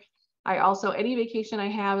water. I also, any vacation I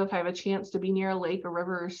have, if I have a chance to be near a lake, a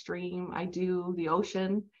river, or stream, I do the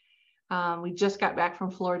ocean. We just got back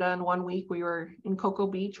from Florida, and 1 week we were in Cocoa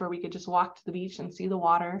Beach, where we could just walk to the beach and see the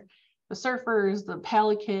water, the surfers, the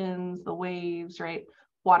pelicans, the waves, right?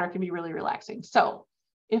 Water can be really relaxing. So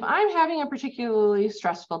if I'm having a particularly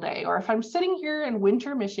stressful day, or if I'm sitting here in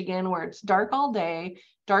winter Michigan where it's dark all day,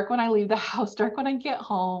 dark when I leave the house, dark when I get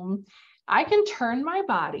home, I can turn my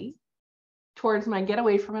body towards my get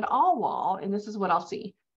away from it all wall, and this is what I'll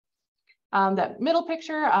see. That middle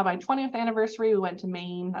picture, my 20th anniversary, we went to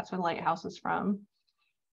Maine. That's where the lighthouse is from.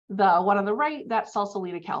 The one on the right, that's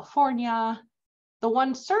Sausalito, California. The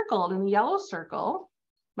one circled in the yellow circle,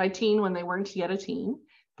 my teen when they weren't yet a teen,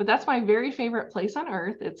 but that's my very favorite place on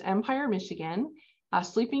earth. It's Empire, Michigan,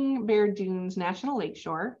 Sleeping Bear Dunes National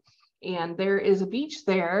Lakeshore. And there is a beach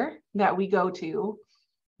there that we go to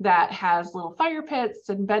that has little fire pits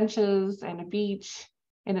and benches and a beach.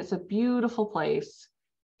 And it's a beautiful place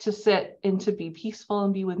to sit and to be peaceful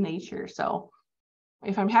and be with nature. So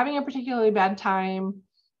if I'm having a particularly bad time,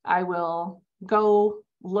 I will go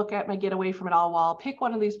look at my get away from it all wall, pick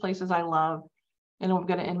one of these places I love, and I'm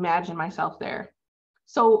going to imagine myself there.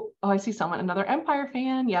 So, oh, I see someone, another Empire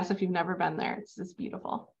fan. Yes, if you've never been there, it's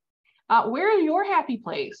beautiful. Where is your happy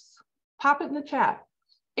place? Pop it in the chat.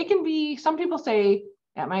 It can be, some people say,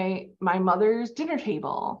 at my mother's dinner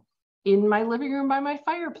table, in my living room by my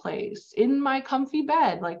fireplace, in my comfy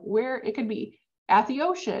bed, like where it could be at the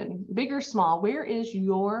ocean, big or small. Where is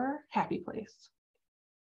your happy place?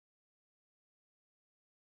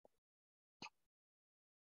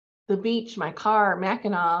 The beach, my car,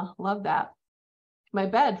 Mackinac, love that. My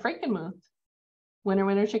bed, Frankenmuth.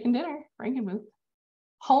 Winter chicken dinner, Frankenmuth.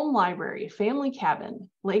 Home library, family cabin,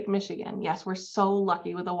 Lake Michigan. Yes, we're so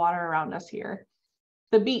lucky with the water around us here.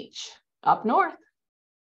 The beach, up north.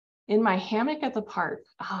 In my hammock at the park.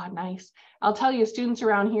 Ah, nice. I'll tell you, students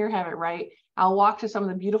around here have it right. I'll walk to some of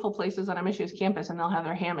the beautiful places on MSU's campus and they'll have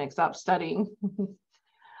their hammocks up studying.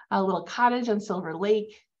 A little cottage on Silver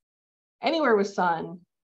Lake. Anywhere with sun.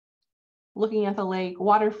 Looking at the lake,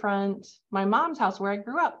 waterfront. My mom's house where I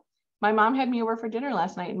grew up. My mom had me over for dinner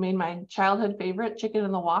last night and made my childhood favorite, chicken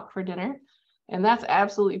in the wok, for dinner. And that's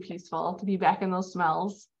absolutely peaceful to be back in those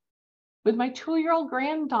smells. With my 2-year-old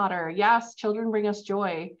granddaughter. Yes, children bring us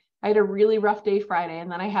joy. I had a really rough day Friday,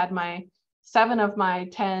 and then I had 7 of my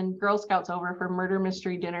 10 Girl Scouts over for murder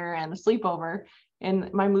mystery dinner and a sleepover,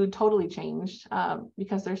 and my mood totally changed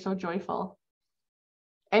because they're so joyful.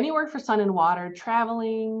 Anywhere for sun and water,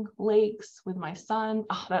 traveling, lakes with my son.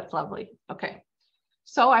 Oh, that's lovely. Okay.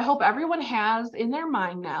 So I hope everyone has in their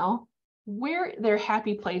mind now where their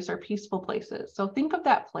happy place or peaceful place is. So think of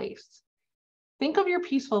that place. Think of your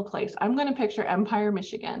peaceful place. I'm going to picture Empire,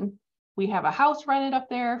 Michigan. We have a house rented up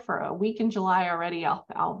there for a week in July already.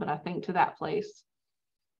 I'll think to that place.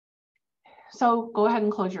 So go ahead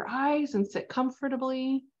and close your eyes and sit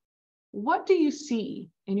comfortably. What do you see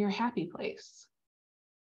in your happy place?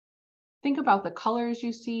 Think about the colors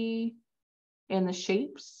you see and the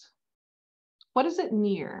shapes. What is it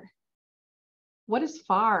near? What is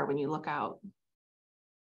far when you look out?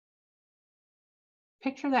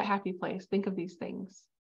 Picture that happy place. Think of these things.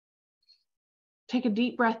 Take a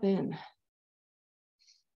deep breath in.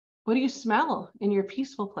 What do you smell in your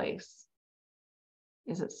peaceful place?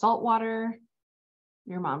 Is it salt water,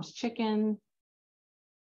 your mom's chicken,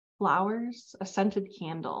 flowers, a scented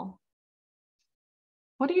candle?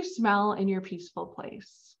 What do you smell in your peaceful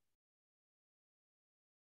place?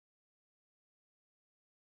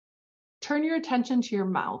 Turn your attention to your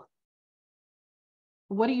mouth.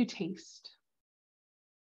 What do you taste?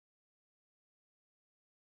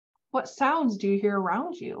 What sounds do you hear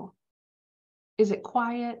around you? Is it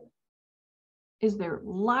quiet? Is there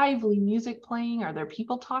lively music playing? Are there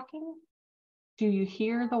people talking? Do you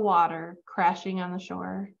hear the water crashing on the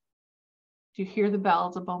shore? Do you hear the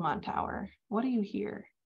bells of Beaumont Tower? What do you hear?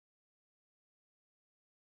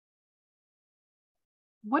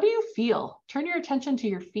 What do you feel? Turn your attention to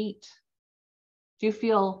your feet. Do you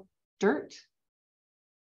feel dirt?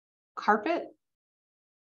 Carpet?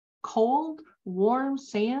 Cold? Warm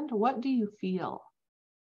sand? What do you feel?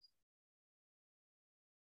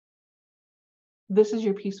 This is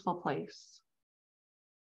your peaceful place.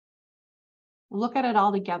 Look at it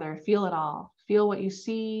all together. Feel it all. Feel what you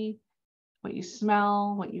see, what you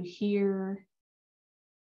smell, what you hear,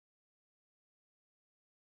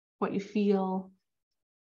 what you feel.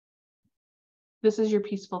 This is your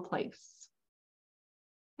peaceful place.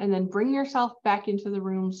 And then bring yourself back into the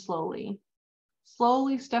room slowly.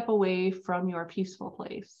 Slowly step away from your peaceful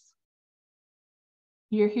place.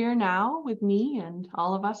 You're here now with me and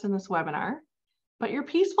all of us in this webinar, but your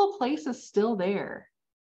peaceful place is still there.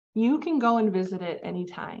 You can go and visit it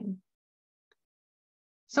anytime.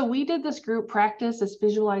 So we did this group practice, this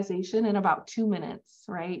visualization in about 2 minutes,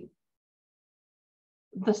 right?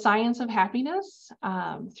 The Science of Happiness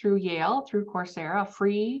through Yale, through Coursera, a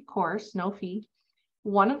free course, no fee.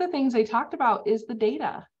 One of the things they talked about is the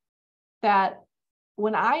data that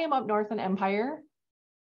when I am up north in Empire,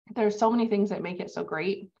 there's so many things that make it so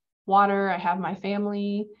great. Water, I have my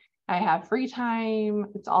family, I have free time.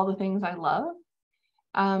 It's all the things I love.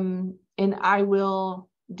 And I will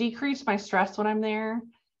decrease my stress when I'm there,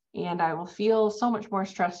 and I will feel so much more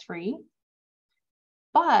stress-free.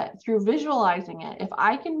 But through visualizing it, if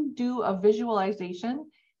I can do a visualization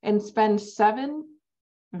and spend 7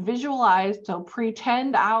 visualized, so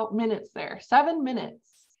pretend out minutes there, 7 minutes,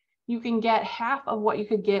 you can get half of what you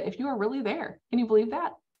could get if you were really there. Can you believe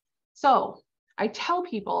that? So I tell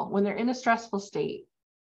people when they're in a stressful state,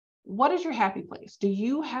 what is your happy place? Do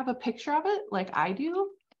you have a picture of it like I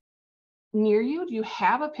do near you? Do you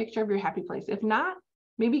have a picture of your happy place? If not,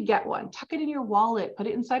 maybe get one, tuck it in your wallet, put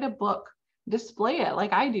it inside a book, display it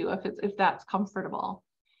like I do if that's comfortable.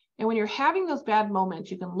 And when you're having those bad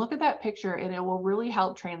moments, you can look at that picture and it will really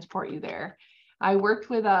help transport you there. I worked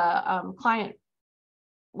with a client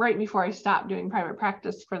right before I stopped doing private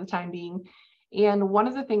practice for the time being. And one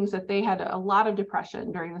of the things that they had a lot of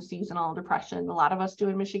depression during the seasonal depression, a lot of us do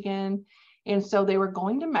in Michigan. And so they were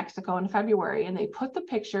going to Mexico in February, and they put the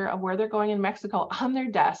picture of where they're going in Mexico on their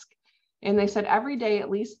desk. And they said every day, at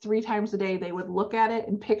least 3 times a day, they would look at it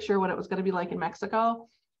and picture what it was going to be like in Mexico.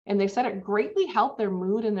 And they said it greatly helped their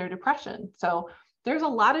mood and their depression. So there's a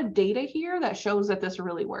lot of data here that shows that this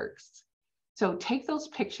really works. So take those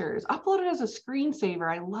pictures, upload it as a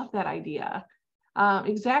screensaver. I love that idea.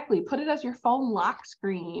 Exactly. Put it as your phone lock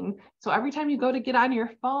screen. So every time you go to get on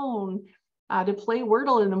your phone to play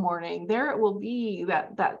Wordle in the morning, there it will be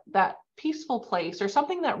that peaceful place or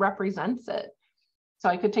something that represents it. So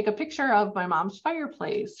I could take a picture of my mom's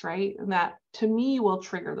fireplace, right? And that to me will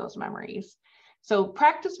trigger those memories. So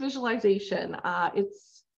practice visualization.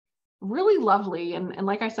 It's really lovely. And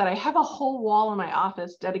like I said, I have a whole wall in my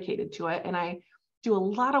office dedicated to it. And I do a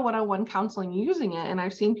lot of one-on-one counseling using it. And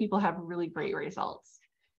I've seen people have really great results.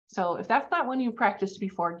 So if that's not one you've practiced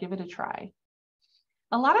before, give it a try.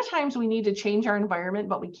 A lot of times we need to change our environment,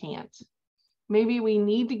 but we can't. Maybe we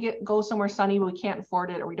need to go somewhere sunny, but we can't afford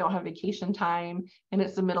it, or we don't have vacation time and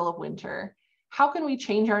it's the middle of winter. How can we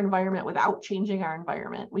change our environment without changing our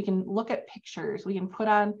environment? We can look at pictures. We can put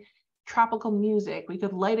on tropical music. We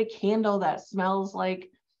could light a candle that smells like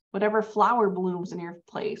whatever flower blooms in your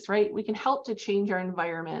place, right? We can help to change our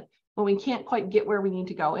environment when we can't quite get where we need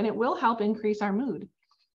to go. And it will help increase our mood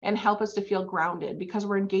and help us to feel grounded because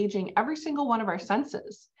we're engaging every single one of our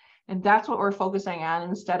senses. And that's what we're focusing on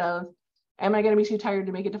instead of, am I going to be too tired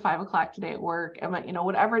to make it to 5 o'clock today at work? Am I,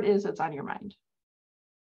 whatever it is that's on your mind.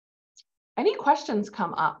 Any questions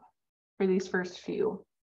come up for these first few?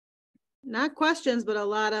 Not questions, but a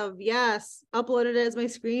lot of, yes, uploaded it as my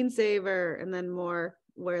screensaver, and then more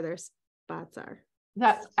where their spots are.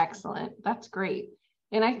 That's excellent. That's great.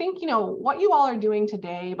 And I think, what you all are doing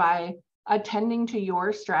today by attending to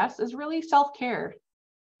your stress is really self-care.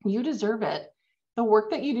 You deserve it. The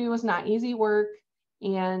work that you do is not easy work,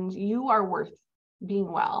 and you are worth being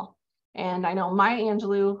well. And I know Maya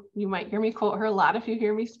Angelou, you might hear me quote her a lot if you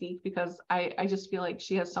hear me speak, because I just feel like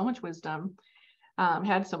she has so much wisdom,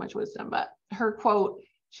 had so much wisdom. But her quote,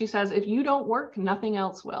 she says, if you don't work, nothing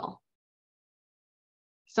else will.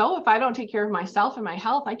 So if I don't take care of myself and my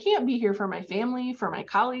health, I can't be here for my family, for my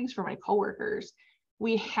colleagues, for my coworkers.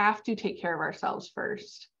 We have to take care of ourselves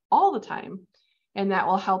first, all the time. And that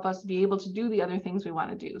will help us be able to do the other things we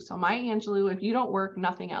want to do. So Maya Angelou, if you don't work,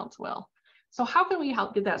 nothing else will. So how can we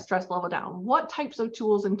help get that stress level down? What types of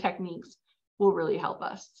tools and techniques will really help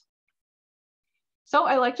us? So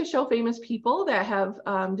I like to show famous people that have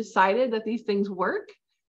decided that these things work.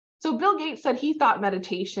 So Bill Gates said he thought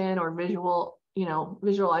meditation or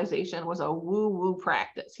visualization was a woo-woo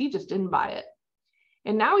practice. He just didn't buy it.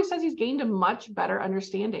 And now he says he's gained a much better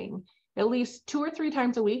understanding. At least 2 or 3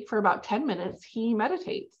 times a week for about 10 minutes, he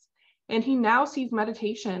meditates. And he now sees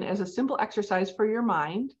meditation as a simple exercise for your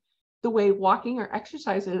mind, the way walking or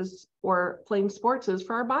exercises or playing sports is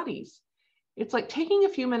for our bodies. It's like taking a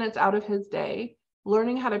few minutes out of his day,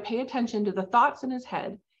 learning how to pay attention to the thoughts in his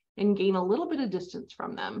head and gain a little bit of distance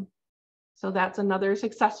from them. So that's another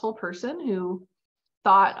successful person who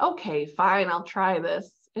thought, okay, fine, I'll try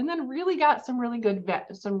this. And then really got some really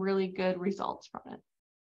good results from it.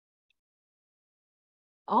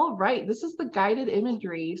 All right, this is the guided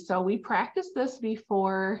imagery. So we practiced this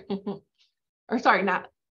before,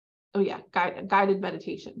 guided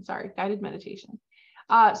meditation. Sorry, guided meditation.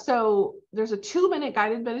 So there's a 2-minute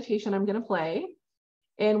guided meditation I'm going to play,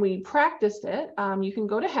 and we practiced it. You can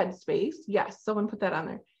go to Headspace. Yes, someone put that on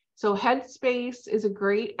there. So Headspace is a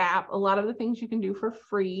great app. A lot of the things you can do for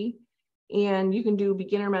free, and you can do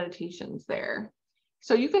beginner meditations there.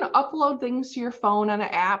 So you can upload things to your phone on an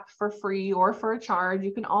app for free or for a charge.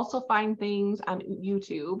 You can also find things on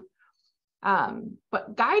YouTube.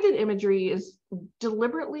 But guided imagery is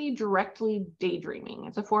deliberately, directly daydreaming.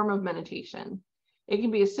 It's a form of meditation. It can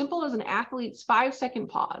be as simple as an athlete's 5-second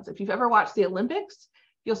pause. If you've ever watched the Olympics,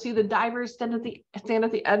 you'll see the divers stand at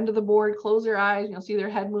the end of the board, close their eyes, and you'll see their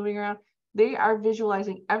head moving around. They are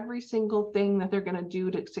visualizing every single thing that they're going to do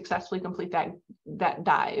to successfully complete that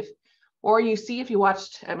dive. Or you see, if you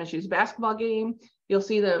watched MSU's basketball game, you'll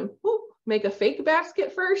see them make a fake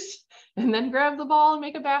basket first and then grab the ball and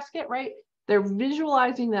make a basket, right? They're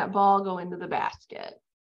visualizing that ball go into the basket.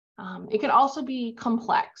 It can also be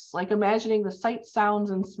complex, like imagining the sights,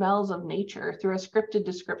 sounds, and smells of nature through a scripted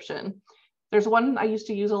description. There's one I used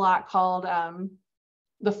to use a lot called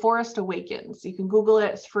The Forest Awakens. You can Google it,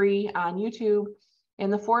 it's free on YouTube.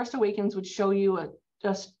 And The Forest Awakens would show you a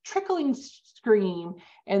trickling stream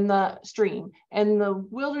and the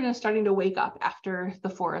wilderness starting to wake up after the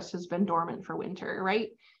forest has been dormant for winter, right?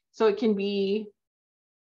 So it can be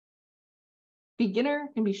beginner,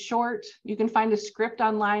 it can be short. You can find a script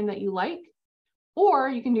online that you like, or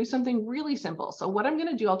you can do something really simple. So what I'm going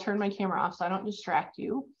to do, I'll turn my camera off so I don't distract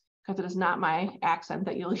you, because it is not my accent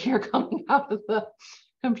that you'll hear coming out of the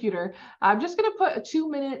computer. I'm just going to put a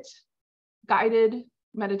 2-minute guided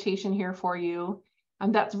meditation here for you.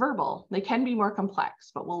 And that's verbal. They can be more complex,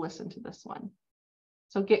 but we'll listen to this one.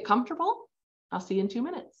 So get comfortable. I'll see you in 2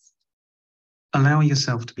 minutes. Allow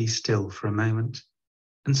yourself to be still for a moment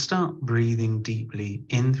and start breathing deeply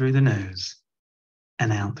in through the nose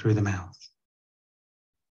and out through the mouth.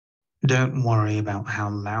 Don't worry about how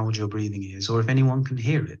loud your breathing is or if anyone can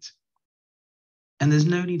hear it. And there's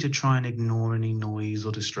no need to try and ignore any noise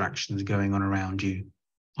or distractions going on around you,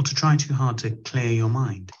 or to try too hard to clear your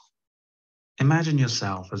mind. Imagine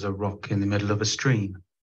yourself as a rock in the middle of a stream.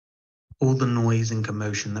 All the noise and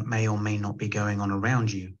commotion that may or may not be going on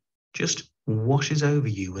around you just washes over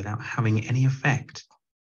you without having any effect.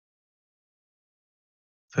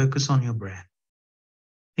 Focus on your breath.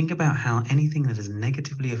 Think about how anything that has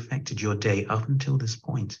negatively affected your day up until this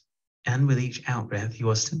point, and with each out-breath, you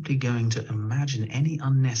are simply going to imagine any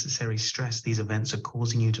unnecessary stress these events are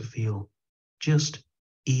causing you to feel just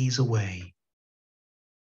ease away.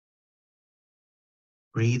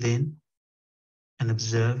 Breathe in and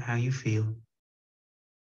observe how you feel.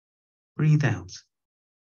 Breathe out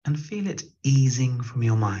and feel it easing from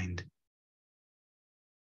your mind.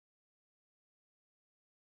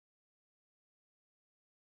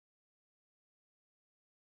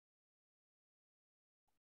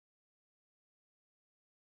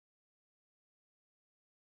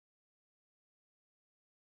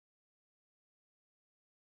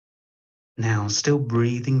 Now, still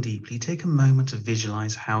breathing deeply, take a moment to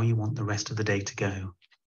visualize how you want the rest of the day to go.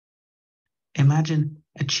 Imagine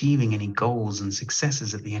achieving any goals and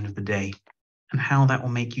successes at the end of the day and how that will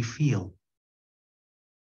make you feel.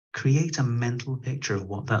 Create a mental picture of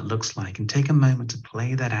what that looks like and take a moment to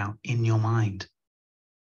play that out in your mind.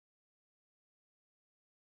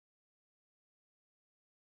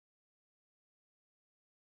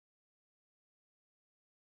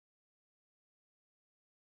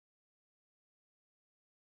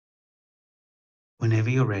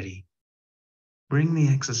 Whenever you're ready, bring the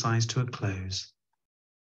exercise to a close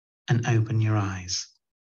and open your eyes.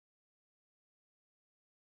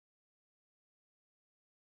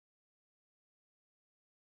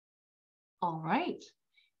 All right.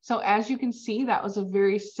 So as you can see, that was a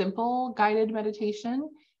very simple guided meditation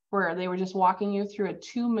where they were just walking you through a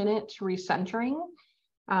 2-minute recentering.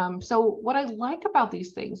 So what I like about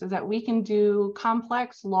these things is that we can do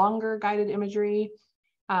complex, longer guided imagery.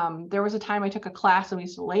 There was a time I took a class and we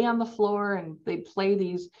used to lay on the floor and they'd play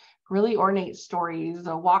these really ornate stories,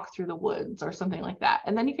 a walk through the woods or something like that.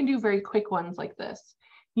 And then you can do very quick ones like this.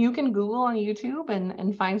 You can Google on YouTube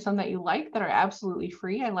and find some that you like that are absolutely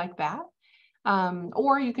free. I like that.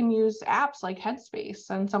 Or you can use apps like Headspace.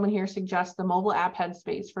 And someone here suggests the mobile app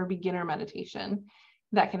Headspace for beginner meditation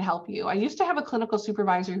that can help you. I used to have a clinical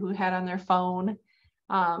supervisor who had on their phone,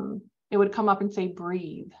 it would come up and say,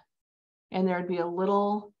 breathe. And there would be a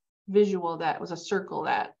little visual that was a circle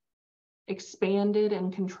that expanded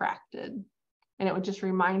and contracted. And it would just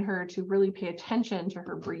remind her to really pay attention to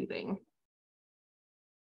her breathing.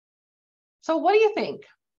 So what do you think?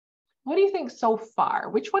 What do you think so far?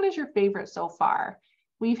 Which one is your favorite so far?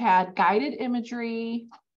 We've had guided imagery.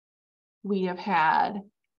 We have had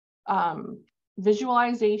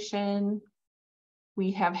visualization.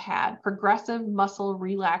 We have had progressive muscle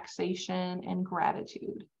relaxation and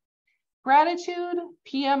gratitude. Gratitude,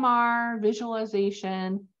 PMR,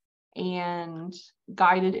 visualization, and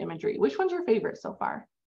guided imagery. Which one's your favorite so far?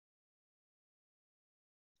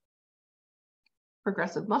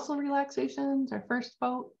 Progressive muscle relaxation is our first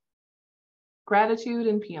vote. Gratitude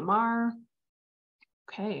and PMR.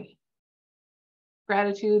 Okay.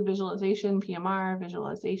 Gratitude, visualization, PMR,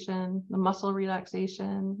 visualization, the muscle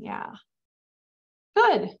relaxation. Yeah.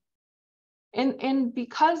 Good. And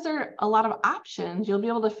because there are a lot of options, you'll be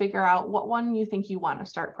able to figure out what one you think you want to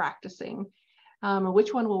start practicing, and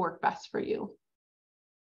which one will work best for you.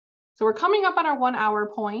 So we're coming up on our 1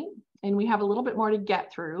 hour point, and we have a little bit more to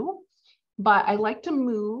get through, but I like to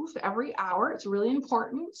move every hour. It's really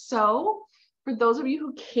important. So for those of you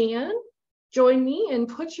who can, join me and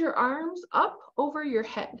put your arms up over your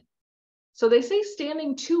head. So they say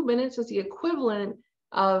standing 2 minutes is the equivalent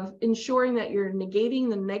of ensuring that you're negating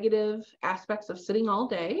the negative aspects of sitting all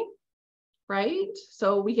day, right?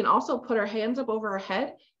 So we can also put our hands up over our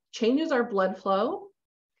head, changes our blood flow.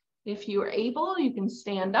 If you are able, you can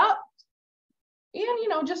stand up and, you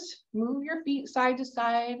know, just move your feet side to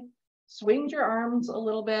side, swing your arms a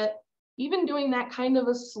little bit. Even doing that kind of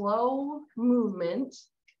a slow movement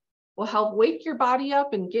will help wake your body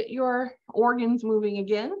up and get your organs moving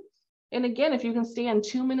again. And again, if you can stand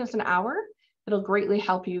 2 minutes an hour, it'll greatly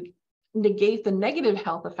help you negate the negative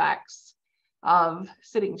health effects of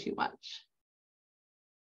sitting too much.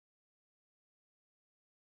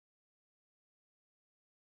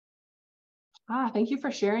 Thank you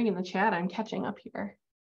for sharing in the chat. I'm catching up here.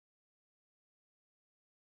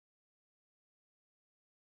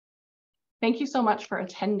 Thank you so much for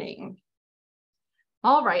attending.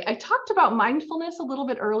 All right, I talked about mindfulness a little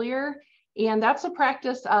bit earlier, and that's a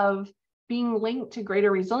practice of being linked to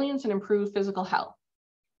greater resilience and improved physical health.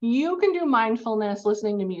 You can do mindfulness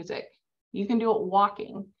listening to music. You can do it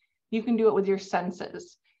walking. You can do it with your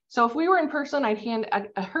senses. So if we were in person, I'd hand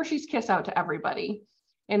a Hershey's Kiss out to everybody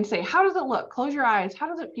and say, how does it look? Close your eyes. How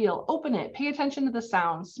does it feel? Open it. Pay attention to the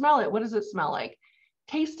sound. Smell it. What does it smell like?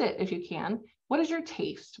 Taste it if you can. What is your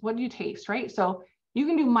taste? What do you taste, right? So you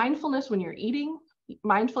can do mindfulness when you're eating.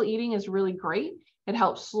 Mindful eating is really great. It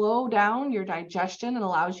helps slow down your digestion and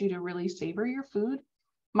allows you to really savor your food.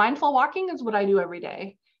 Mindful walking is what I do every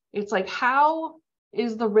day. It's like, how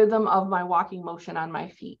is the rhythm of my walking motion on my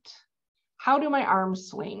feet? How do my arms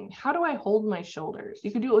swing? How do I hold my shoulders?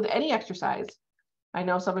 You can do it with any exercise. I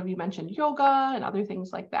know some of you mentioned yoga and other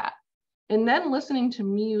things like that. And then listening to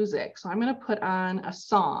music. So I'm going to put on a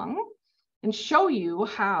song and show you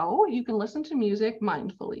how you can listen to music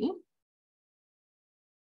mindfully.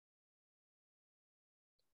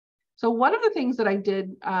 So one of the things that I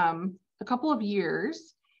did a couple of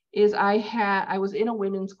years is I was in a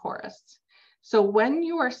women's chorus. So when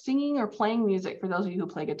you are singing or playing music, for those of you who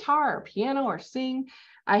play guitar or piano or sing,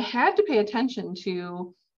 I had to pay attention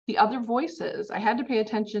to the other voices. I had to pay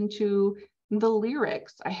attention to the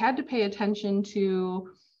lyrics. I had to pay attention to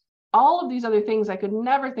all of these other things. I could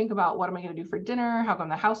never think about, what am I going to do for dinner? How come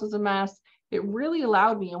the house is a mess? It really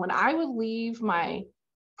allowed me. And when I would leave my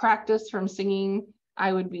practice from singing,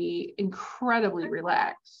 I would be incredibly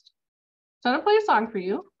relaxed. So I'm going to play a song for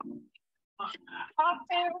you.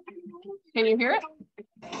 Can you hear it?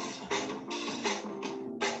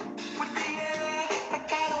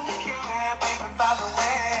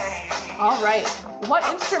 All right. What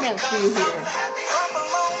instruments do you hear?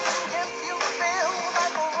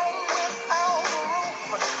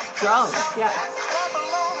 Drums, yes.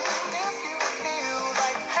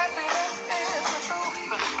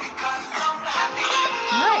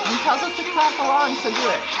 Right, he tells us to clap along, so do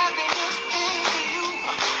it.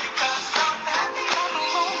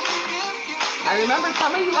 I remember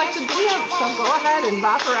some of you like to dance, so go ahead and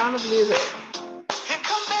bop around with music.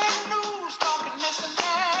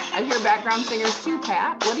 I hear background singers too,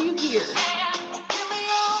 Pat. What do you hear?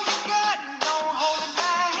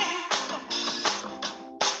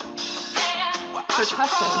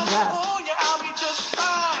 Percussion, yes.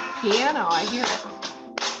 Piano, I hear it.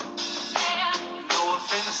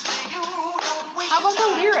 How about the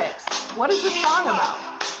lyrics? What is the song about?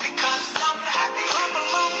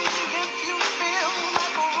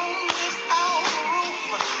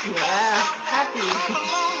 Yeah, happy.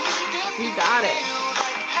 You got it.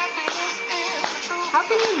 How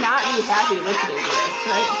can you not be happy listening to this,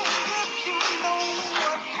 right?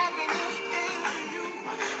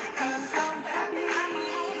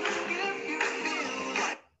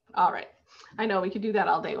 All right. I know we could do that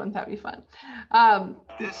all day. Wouldn't that be fun?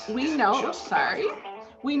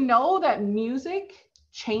 We know that music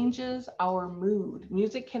changes our mood.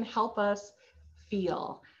 Music can help us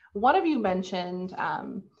feel. One of you mentioned,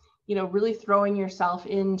 really throwing yourself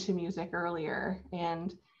into music earlier,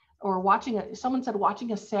 or someone said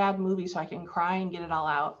watching a sad movie so I can cry and get it all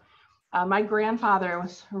out. My grandfather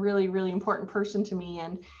was a really, really important person to me,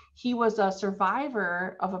 and he was a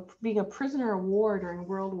survivor of being a prisoner of war during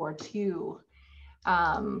World War II.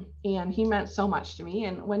 And he meant so much to me.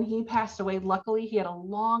 And when he passed away, luckily he had a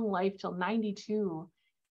long life till 92.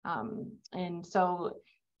 And so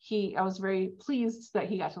I was very pleased that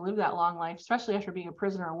he got to live that long life, especially after being a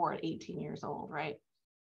prisoner of war at 18 years old, right?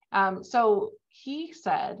 So he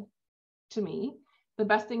said to me, the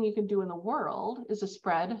best thing you can do in the world is to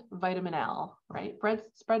spread vitamin L, right?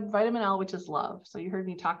 Spread vitamin L, which is love. So you heard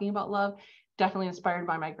me talking about love, definitely inspired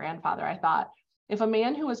by my grandfather. I thought, if a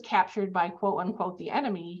man who was captured by quote unquote the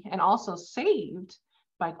enemy and also saved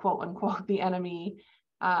by quote unquote the enemy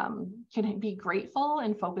can be grateful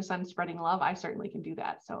and focus on spreading love. I certainly can do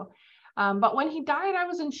that. So, but when he died, I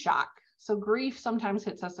was in shock. So grief sometimes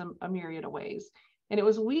hits us in a myriad of ways. And it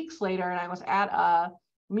was weeks later, and I was at a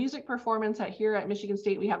music performance here at Michigan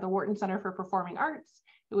State. We have the Wharton Center for Performing Arts.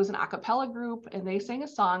 It was an a cappella group, and they sang a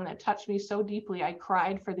song that touched me so deeply, I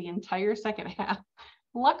cried for the entire second half.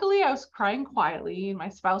 Luckily, I was crying quietly, and my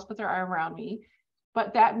spouse put their arm around me.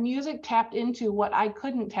 But that music tapped into what I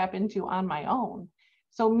couldn't tap into on my own.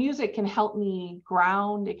 So music can help me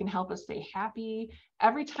ground. It can help us stay happy.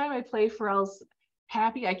 Every time I play Pharrell's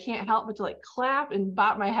Happy, I can't help but to like clap and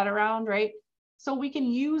bop my head around, right? So we can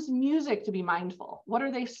use music to be mindful. What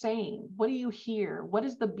are they saying? What do you hear? What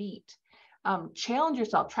is the beat? Challenge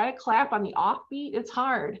yourself. Try to clap on the offbeat. It's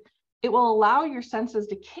hard. It will allow your senses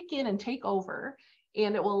to kick in and take over,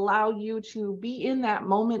 and it will allow you to be in that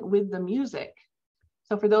moment with the music.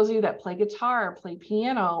 So for those of you that play guitar, play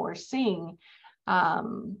piano, or sing,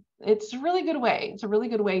 it's a really good way. It's a really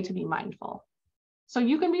good way to be mindful. So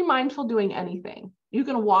you can be mindful doing anything. You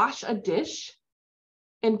can wash a dish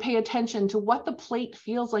and pay attention to what the plate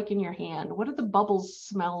feels like in your hand. What do the bubbles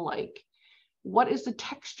smell like? What is the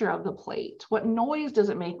texture of the plate? What noise does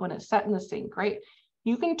it make when it's set in the sink, right?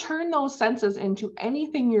 You can turn those senses into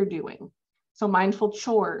anything you're doing. So mindful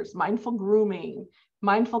chores, mindful grooming,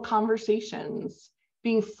 mindful conversations,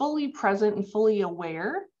 being fully present and fully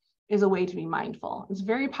aware is a way to be mindful. It's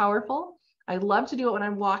very powerful. I love to do it when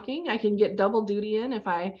I'm walking. I can get double duty in if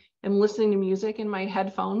I am listening to music in my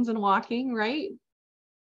headphones and walking, right?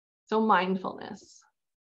 So mindfulness.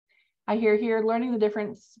 I hear here learning the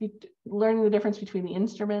difference between the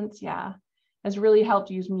instruments. Yeah, has really helped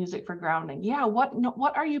use music for grounding. Yeah,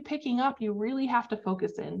 what are you picking up? You really have to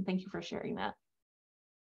focus in. Thank you for sharing that.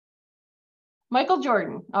 Michael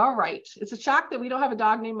Jordan. All right. It's a shock that we don't have a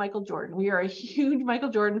dog named Michael Jordan. We are a huge Michael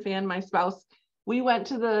Jordan fan. My spouse, we went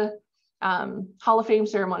to the Hall of Fame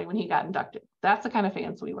ceremony when he got inducted. That's the kind of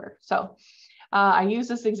fans we were. So I use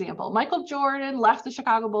this example. Michael Jordan left the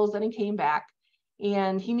Chicago Bulls, then he came back,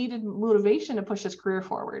 and he needed motivation to push his career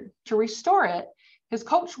forward. To restore it, his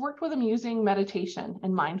coach worked with him using meditation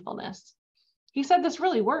and mindfulness. He said this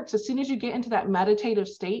really works. As soon as you get into that meditative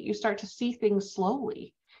state, you start to see things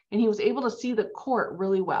slowly. And he was able to see the court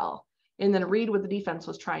really well and then read what the defense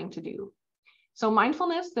was trying to do. So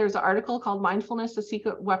mindfulness, there's an article called Mindfulness, the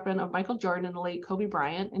Secret Weapon of Michael Jordan and the late Kobe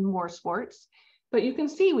Bryant in More Sports. But you can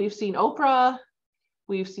see, we've seen Oprah,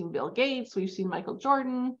 we've seen Bill Gates, we've seen Michael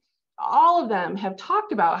Jordan. All of them have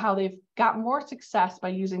talked about how they've got more success by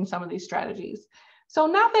using some of these strategies. So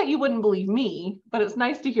not that you wouldn't believe me, but it's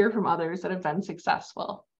nice to hear from others that have been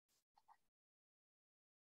successful.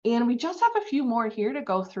 And we just have a few more here to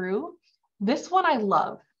go through. This one I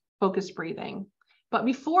love, focused breathing. But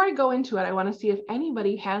before I go into it, I want to see if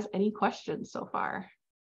anybody has any questions so far.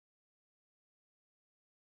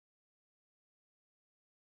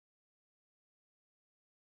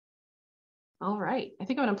 All right, I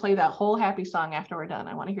think I'm going to play that whole happy song after we're done.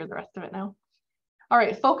 I want to hear the rest of it now. All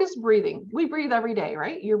right, focused breathing. We breathe every day,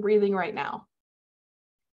 right? You're breathing right now.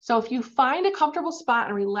 So if you find a comfortable spot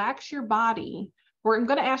and relax your body, we're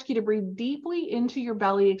going to ask you to breathe deeply into your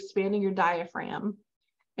belly, expanding your diaphragm,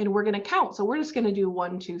 and we're going to count. So we're just going to do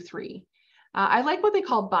 1, 2, 3. I like what they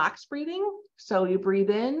call box breathing. So you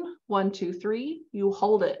breathe in, 1, 2, 3, you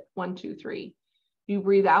hold it, 1, 2, 3. You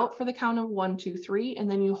breathe out for the count of 1, 2, 3, and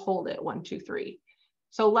then you hold it, 1, 2, 3.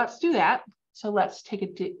 So let's do that. So let's take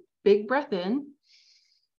a big breath in,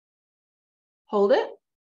 hold it,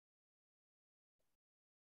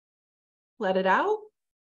 let it out,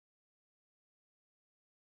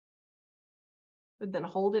 and then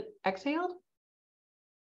hold it, exhaled.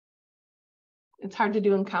 It's hard to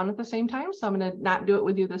do and count at the same time, so I'm going to not do it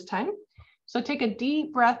with you this time. So take a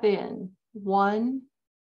deep breath in, 1,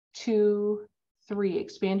 2, 3,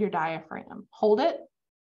 expand your diaphragm. Hold it,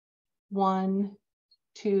 1,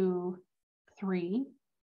 2, 3.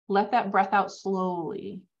 Let that breath out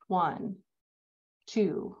slowly, 1,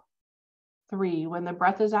 2, 3. When the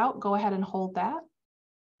breath is out, go ahead and hold that,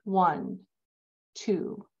 1,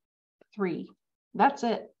 2, 3. That's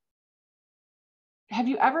it. Have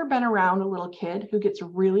you ever been around a little kid who gets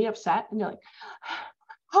really upset and they're like,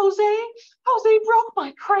 Jose broke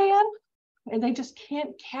my crayon, and they just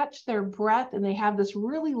can't catch their breath and they have this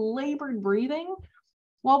really labored breathing?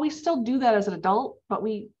 Well, we still do that as an adult, but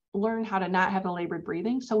we learn how to not have the labored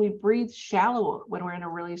breathing. So we breathe shallow when we're in a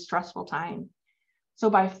really stressful time. So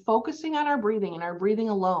by focusing on our breathing and our breathing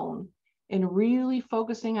alone, and really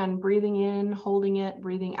focusing on breathing in, holding it,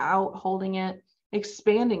 breathing out, holding it,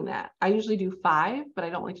 expanding that. I usually do 5, but I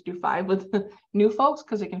don't like to do 5 with new folks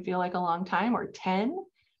because it can feel like a long time, or 10.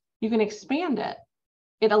 You can expand it.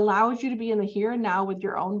 It allows you to be in the here and now with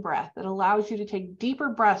your own breath. It allows you to take deeper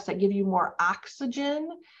breaths that give you more oxygen,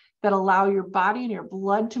 that allow your body and your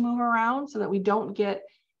blood to move around so that we don't get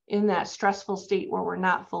in that stressful state where we're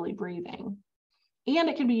not fully breathing. And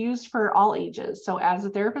it can be used for all ages. So as a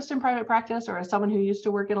therapist in private practice, or as someone who used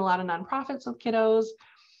to work in a lot of nonprofits with kiddos,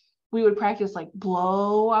 we would practice like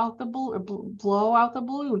blow out the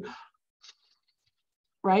balloon,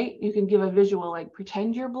 right? You can give a visual, like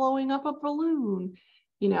pretend you're blowing up a balloon,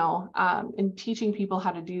 you know, and teaching people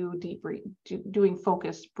how to do deep breathing, doing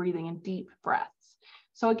focused breathing and deep breaths.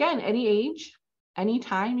 So again, any age,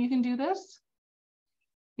 anytime you can do this.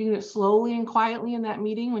 You can do it slowly and quietly in that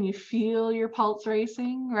meeting when you feel your pulse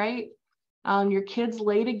racing, right? Your kid's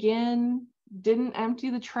late again, didn't empty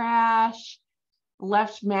the trash,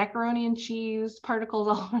 left macaroni and cheese particles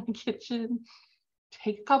all over the kitchen.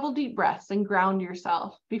 Take a couple deep breaths and ground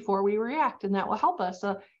yourself before we react, and that will help us.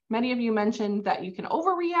 So many of you mentioned that you can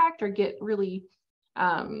overreact or get really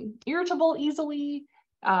irritable easily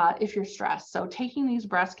if you're stressed. So taking these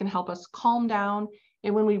breaths can help us calm down.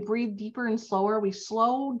 And when we breathe deeper and slower, we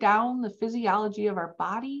slow down the physiology of our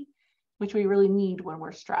body, which we really need when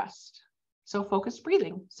we're stressed. So focused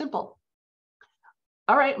breathing, simple.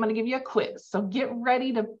 All right, I'm going to give you a quiz. So get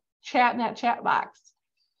ready to chat in that chat box.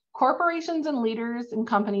 Corporations and leaders and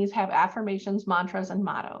companies have affirmations, mantras, and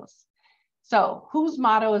mottos. So whose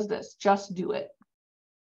motto is this? Just do it.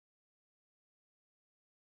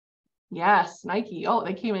 Yes, Nike. Oh,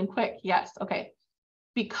 they came in quick. Yes. Okay.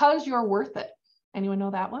 Because you're worth it. Anyone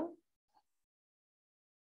know that one?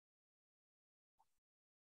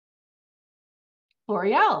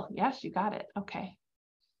 L'Oreal. Yes, you got it. Okay.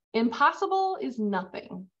 Impossible is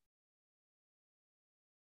nothing.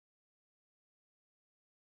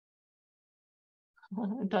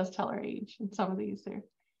 It does tell our age in some of these there.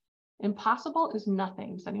 Impossible is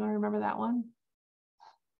nothing. Does anyone remember that one?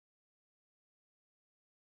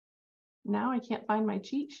 Now I can't find my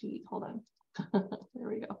cheat sheet. Hold on. There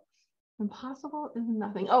we go. Impossible is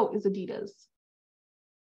nothing. Oh, is Adidas.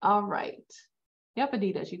 All right. Yep,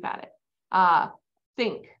 Adidas, you got it.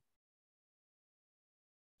 Think.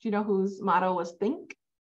 Do you know whose motto was think?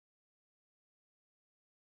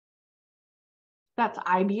 That's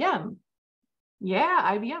IBM.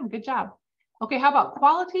 Yeah, IBM, good job. Okay, how about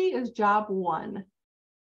quality is job one?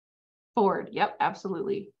 Ford, yep,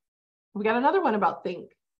 absolutely. We got another one about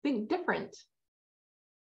think. Think different.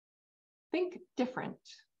 Think different.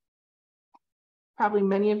 Probably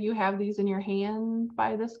many of you have these in your hand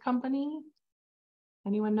by this company.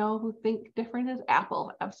 Anyone know who Think Different is?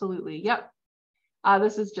 Apple, absolutely, yep.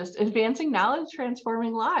 This is just advancing knowledge,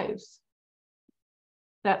 transforming lives.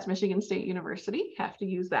 That's Michigan State University, have to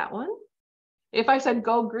use that one. If I said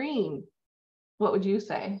go green, what would you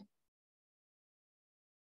say?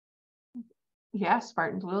 Yeah,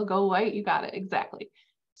 Spartansville, go white, you got it, exactly.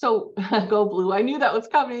 So go blue, I knew that was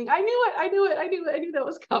coming. I knew that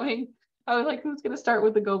was coming. I was like, who's gonna start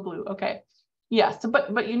with the go blue? Okay, yes,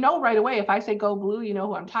 but you know right away, if I say go blue, you know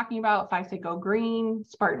who I'm talking about. If I say go green,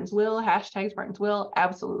 Spartansville, hashtag Spartansville,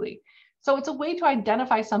 absolutely. So it's a way to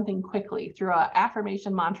identify something quickly through an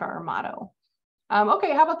affirmation, mantra, or motto.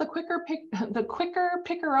 Okay, how about the quicker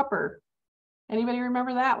picker upper? Anybody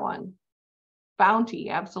remember that one? Bounty,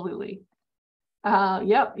 absolutely.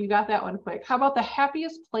 Yep, you got that one quick. How about the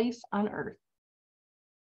happiest place on earth?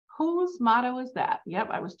 Whose motto is that? Yep,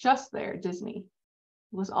 I was just there, Disney.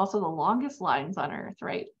 It was also the longest lines on earth,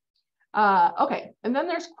 right? Okay, and then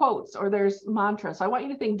there's quotes or there's mantras. So I want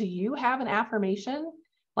you to think, do you have an affirmation?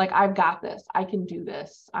 Like, I've got this, I can do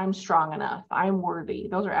this, I'm strong enough, I'm worthy.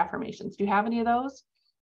 Those are affirmations. Do you have any of those?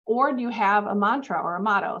 Or do you have a mantra or a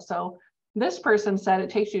motto? So this person said it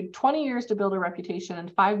takes you 20 years to build a reputation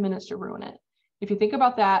and 5 minutes to ruin it. If you think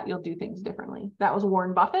about that, you'll do things differently. That was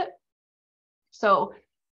Warren Buffett. So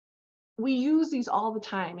we use these all the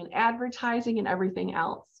time in advertising and everything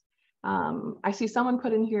else. I see someone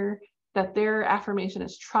put in here that their affirmation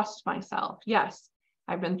is trust myself. Yes,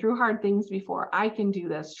 I've been through hard things before. I can do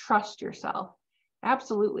this. Trust yourself.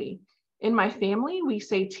 Absolutely. In my family, we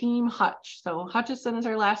say Team Hutch. So Hutchison is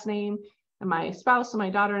our last name, and my spouse and my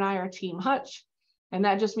daughter and I are Team Hutch. And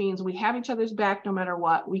that just means we have each other's back no matter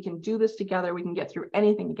what. We can do this together. We can get through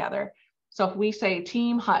anything together. So if we say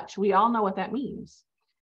Team Hutch, we all know what that means.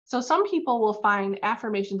 So some people will find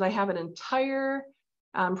affirmations. I have an entire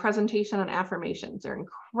presentation on affirmations. They're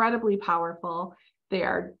incredibly powerful. They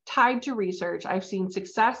are tied to research. I've seen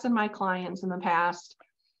success in my clients in the past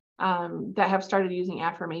that have started using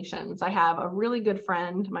affirmations. I have a really good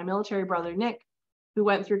friend, my military brother, Nick, who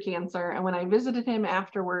went through cancer. And when I visited him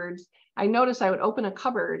afterwards, I noticed I would open a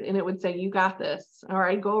cupboard and it would say, you got this. Or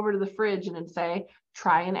I'd go over to the fridge and it'd say,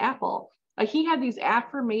 try an apple. Like he had these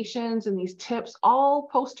affirmations and these tips all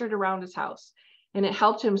posted around his house, and it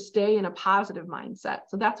helped him stay in a positive mindset.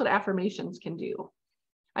 So that's what affirmations can do.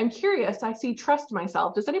 I'm curious, I see trust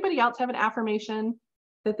myself. Does anybody else have an affirmation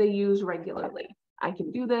that they use regularly? I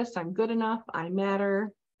can do this, I'm good enough, I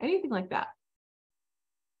matter, anything like that.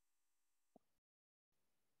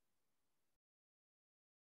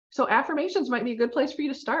 So affirmations might be a good place for you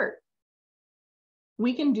to start.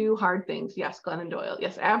 We can do hard things. Yes, Glennon Doyle.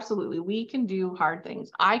 Yes, absolutely. We can do hard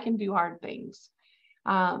things. I can do hard things.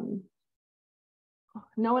 No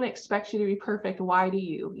one expects you to be perfect. Why do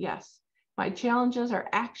you? Yes. My challenges are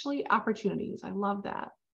actually opportunities. I love that.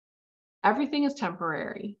 Everything is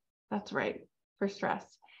temporary. That's right. For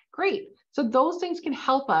stress. Great. So those things can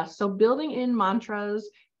help us. So building in mantras,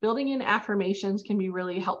 building in affirmations can be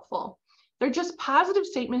really helpful. They're just positive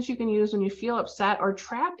statements you can use when you feel upset or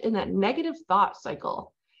trapped in that negative thought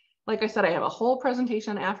cycle. Like I said, I have a whole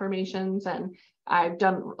presentation on affirmations, and I've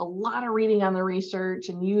done a lot of reading on the research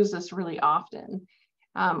and use this really often.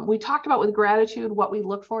 We talked about with gratitude, what we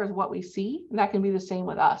look for is what we see. And that can be the same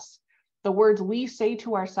with us. The words we say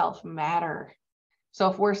to ourselves matter. So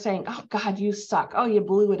if we're saying, oh God, you suck. Oh, you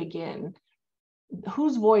blew it again.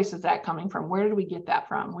 Whose voice is that coming from? Where did we get that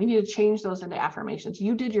from? We need to change those into affirmations.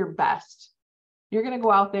 You did your best. You're going to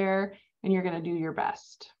go out there and you're going to do your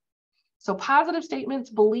best. So positive statements,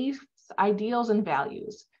 beliefs, ideals, and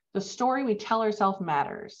values. The story we tell ourselves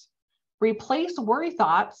matters. Replace worry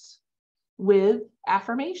thoughts with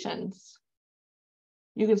affirmations.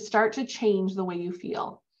 You can start to change the way you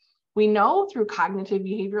feel. We know through cognitive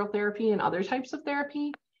behavioral therapy and other types of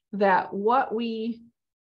therapy that what we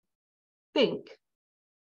think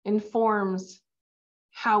informs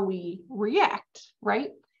how we react, right?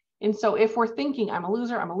 And so if we're thinking, I'm a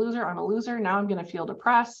loser, I'm a loser, I'm a loser, now I'm going to feel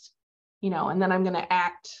depressed, and then I'm going to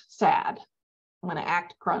act sad. I'm going to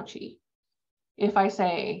act crunchy. If I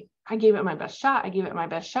say, I gave it my best shot, I gave it my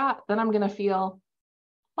best shot, then I'm going to feel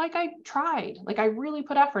like I tried, like I really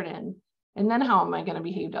put effort in. And then how am I going to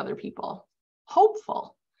behave to other people?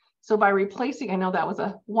 Hopeful. So by replacing, I know that was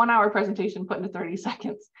a 1-hour presentation put into 30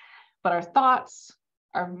 seconds, but our thoughts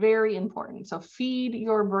are very important. So feed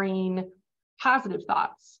your brain positive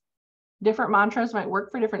thoughts. Different mantras might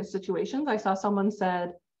work for different situations. I saw someone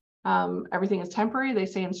said, everything is temporary. They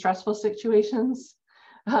say in stressful situations,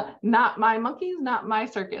 not my monkeys, not my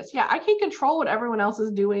circus. Yeah, I can't control what everyone else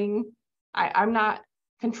is doing. I'm not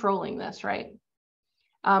controlling this, right?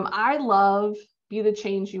 I love Be the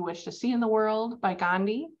Change You Wish to See in the World by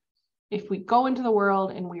Gandhi. If we go into the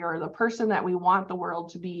world and we are the person that we want the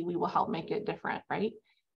world to be, we will help make it different, right?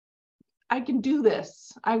 I can do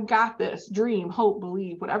this. I've got this. Dream, hope,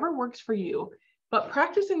 believe, whatever works for you. But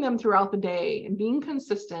practicing them throughout the day and being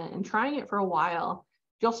consistent and trying it for a while,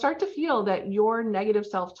 you'll start to feel that your negative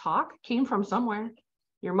self-talk came from somewhere.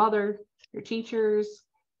 Your mother, your teachers,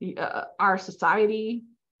 our society,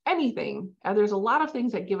 anything. There's a lot of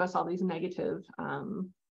things that give us all these negative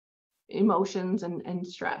emotions and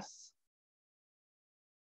stress.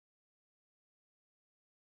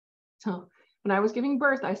 So when I was giving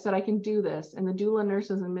birth, I said, I can do this. And the doula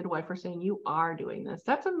nurses and midwife were saying, you are doing this.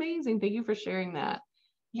 That's amazing. Thank you for sharing that.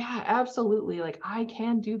 Yeah, absolutely. Like, I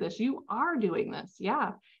can do this. You are doing this.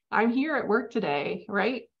 Yeah, I'm here at work today,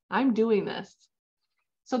 right? I'm doing this.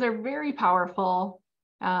 So they're very powerful.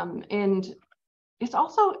 And it's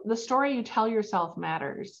also the story you tell yourself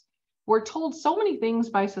matters. We're told so many things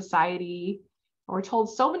by society. We're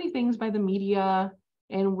told so many things by the media.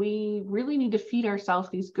 And we really need to feed ourselves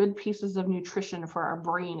these good pieces of nutrition for our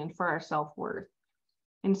brain and for our self-worth.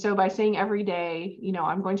 And so by saying every day,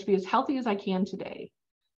 I'm going to be as healthy as I can today.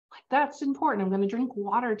 Like, that's important. I'm going to drink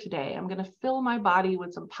water today. I'm going to fill my body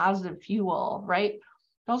with some positive fuel, right?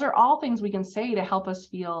 Those are all things we can say to help us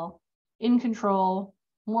feel in control,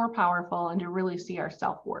 more powerful, and to really see our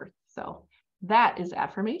self-worth. So that is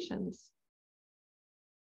affirmations.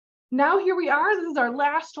 Now here we are. This is our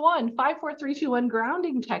last one, 5, 4, 3, 2, 1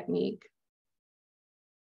 grounding technique.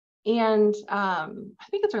 And I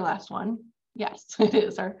think it's our last one. Yes, it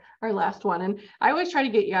is our last one. And I always try to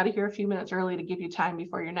get you out of here a few minutes early to give you time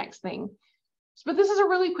before your next thing. But this is a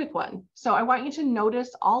really quick one. So I want you to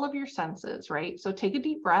notice all of your senses, right? So take a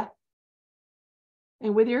deep breath.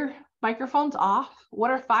 And with your microphones off, what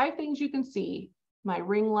are 5 things you can see? My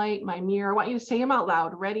ring light, my mirror. I want you to say them out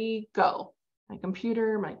loud. Ready, go. My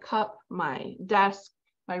computer, my cup, my desk,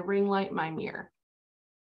 my ring light, my mirror.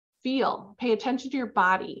 Feel, pay attention to your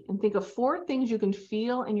body and think of 4 things you can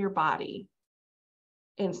feel in your body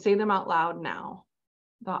and say them out loud now.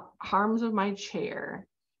 The arms of my chair,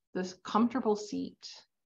 this comfortable seat,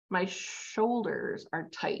 my shoulders are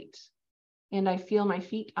tight, and I feel my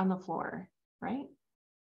feet on the floor, right?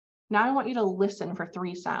 Now I want you to listen for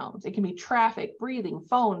 3 sounds. It can be traffic, breathing,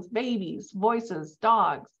 phones, babies, voices,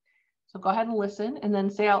 dogs. So go ahead and listen and then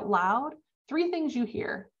say out loud 3 things you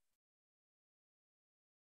hear.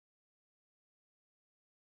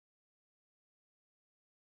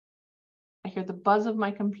 I hear the buzz of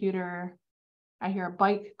my computer. I hear a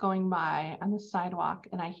bike going by on the sidewalk,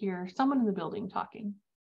 and I hear someone in the building talking.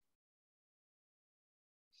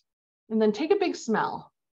 And then take a big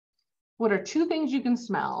smell. What are 2 things you can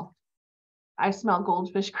smell? I smell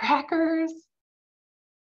goldfish crackers,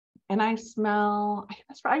 and I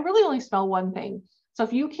really only smell 1 thing. So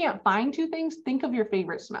if you can't find 2 things, think of your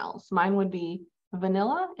favorite smells. Mine would be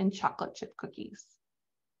vanilla and chocolate chip cookies.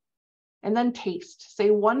 And then taste.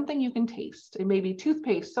 Say 1 thing you can taste. It may be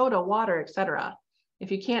toothpaste, soda, water, etc.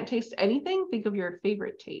 If you can't taste anything, think of your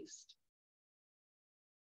favorite taste.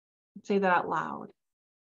 Say that out loud.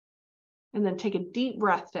 And then take a deep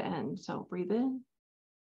breath to end. So breathe in,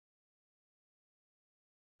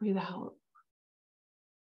 breathe out.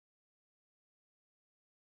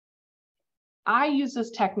 I use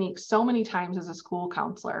this technique so many times as a school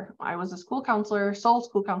counselor. I was a school counselor, sole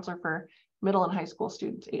school counselor for middle and high school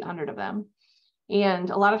students, 800 of them. And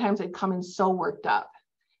a lot of times they'd come in so worked up.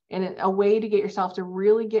 And a way to get yourself to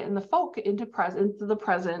really get in the focus into the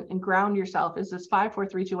present and ground yourself is this 5, 4,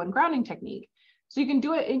 3, 2, 1 grounding technique. So you can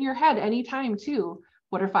do it in your head anytime too.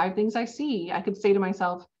 What are 5 things I see? I could say to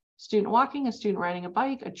myself, student walking, a student riding a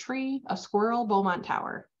bike, a tree, a squirrel, Beaumont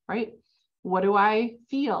Tower, right? What do I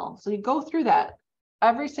feel? So you go through that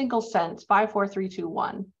every single sense, 5, 4, 3, 2,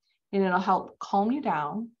 1, and it'll help calm you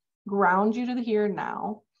down, ground you to the here and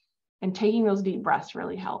now, and taking those deep breaths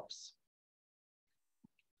really helps.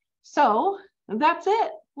 So that's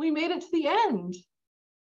it. We made it to the end.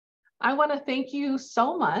 I want to thank you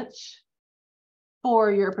so much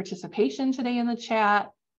for your participation today in the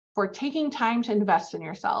chat, for taking time to invest in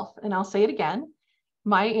yourself. And I'll say it again.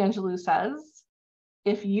 Maya Angelou says,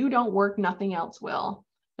 if you don't work, nothing else will.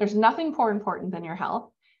 There's nothing more important than your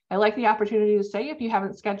health. I like the opportunity to say, if you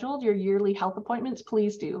haven't scheduled your yearly health appointments,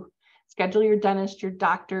 please do. Schedule your dentist, your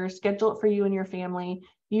doctor, schedule it for you and your family.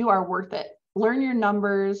 You are worth it. Learn your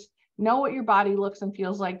numbers, know what your body looks and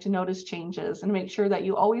feels like to notice changes, and make sure that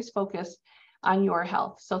you always focus on your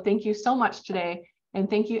health. So thank you so much today. And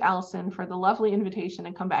thank you, Allison, for the lovely invitation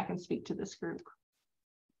to come back and speak to this group.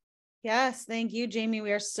 Yes, thank you, Jamie.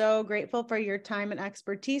 We are so grateful for your time and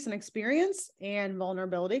expertise and experience and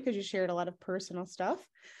vulnerability, because you shared a lot of personal stuff.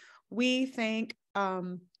 We thank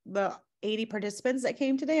the 80 participants that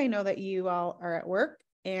came today. I know that you all are at work,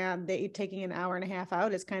 and that you taking an hour and a half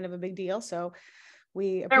out is kind of a big deal. So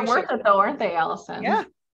we They're worth it though, aren't they, Allison? Yeah,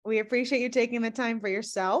 we appreciate you taking the time for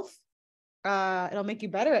yourself. It'll make you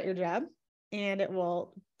better at your job, and it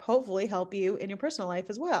will hopefully help you in your personal life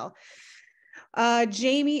as well.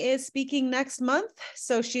 Jamie is speaking next month.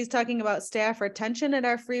 So she's talking about staff retention at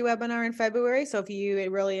our free webinar in February. So if you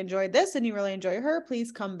really enjoyed this and you really enjoy her,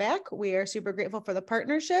 please come back. We are super grateful for the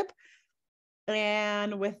partnership.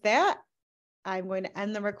 And with that, I'm going to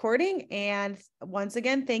end the recording. And once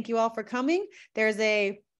again, thank you all for coming. There's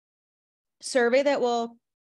a survey that will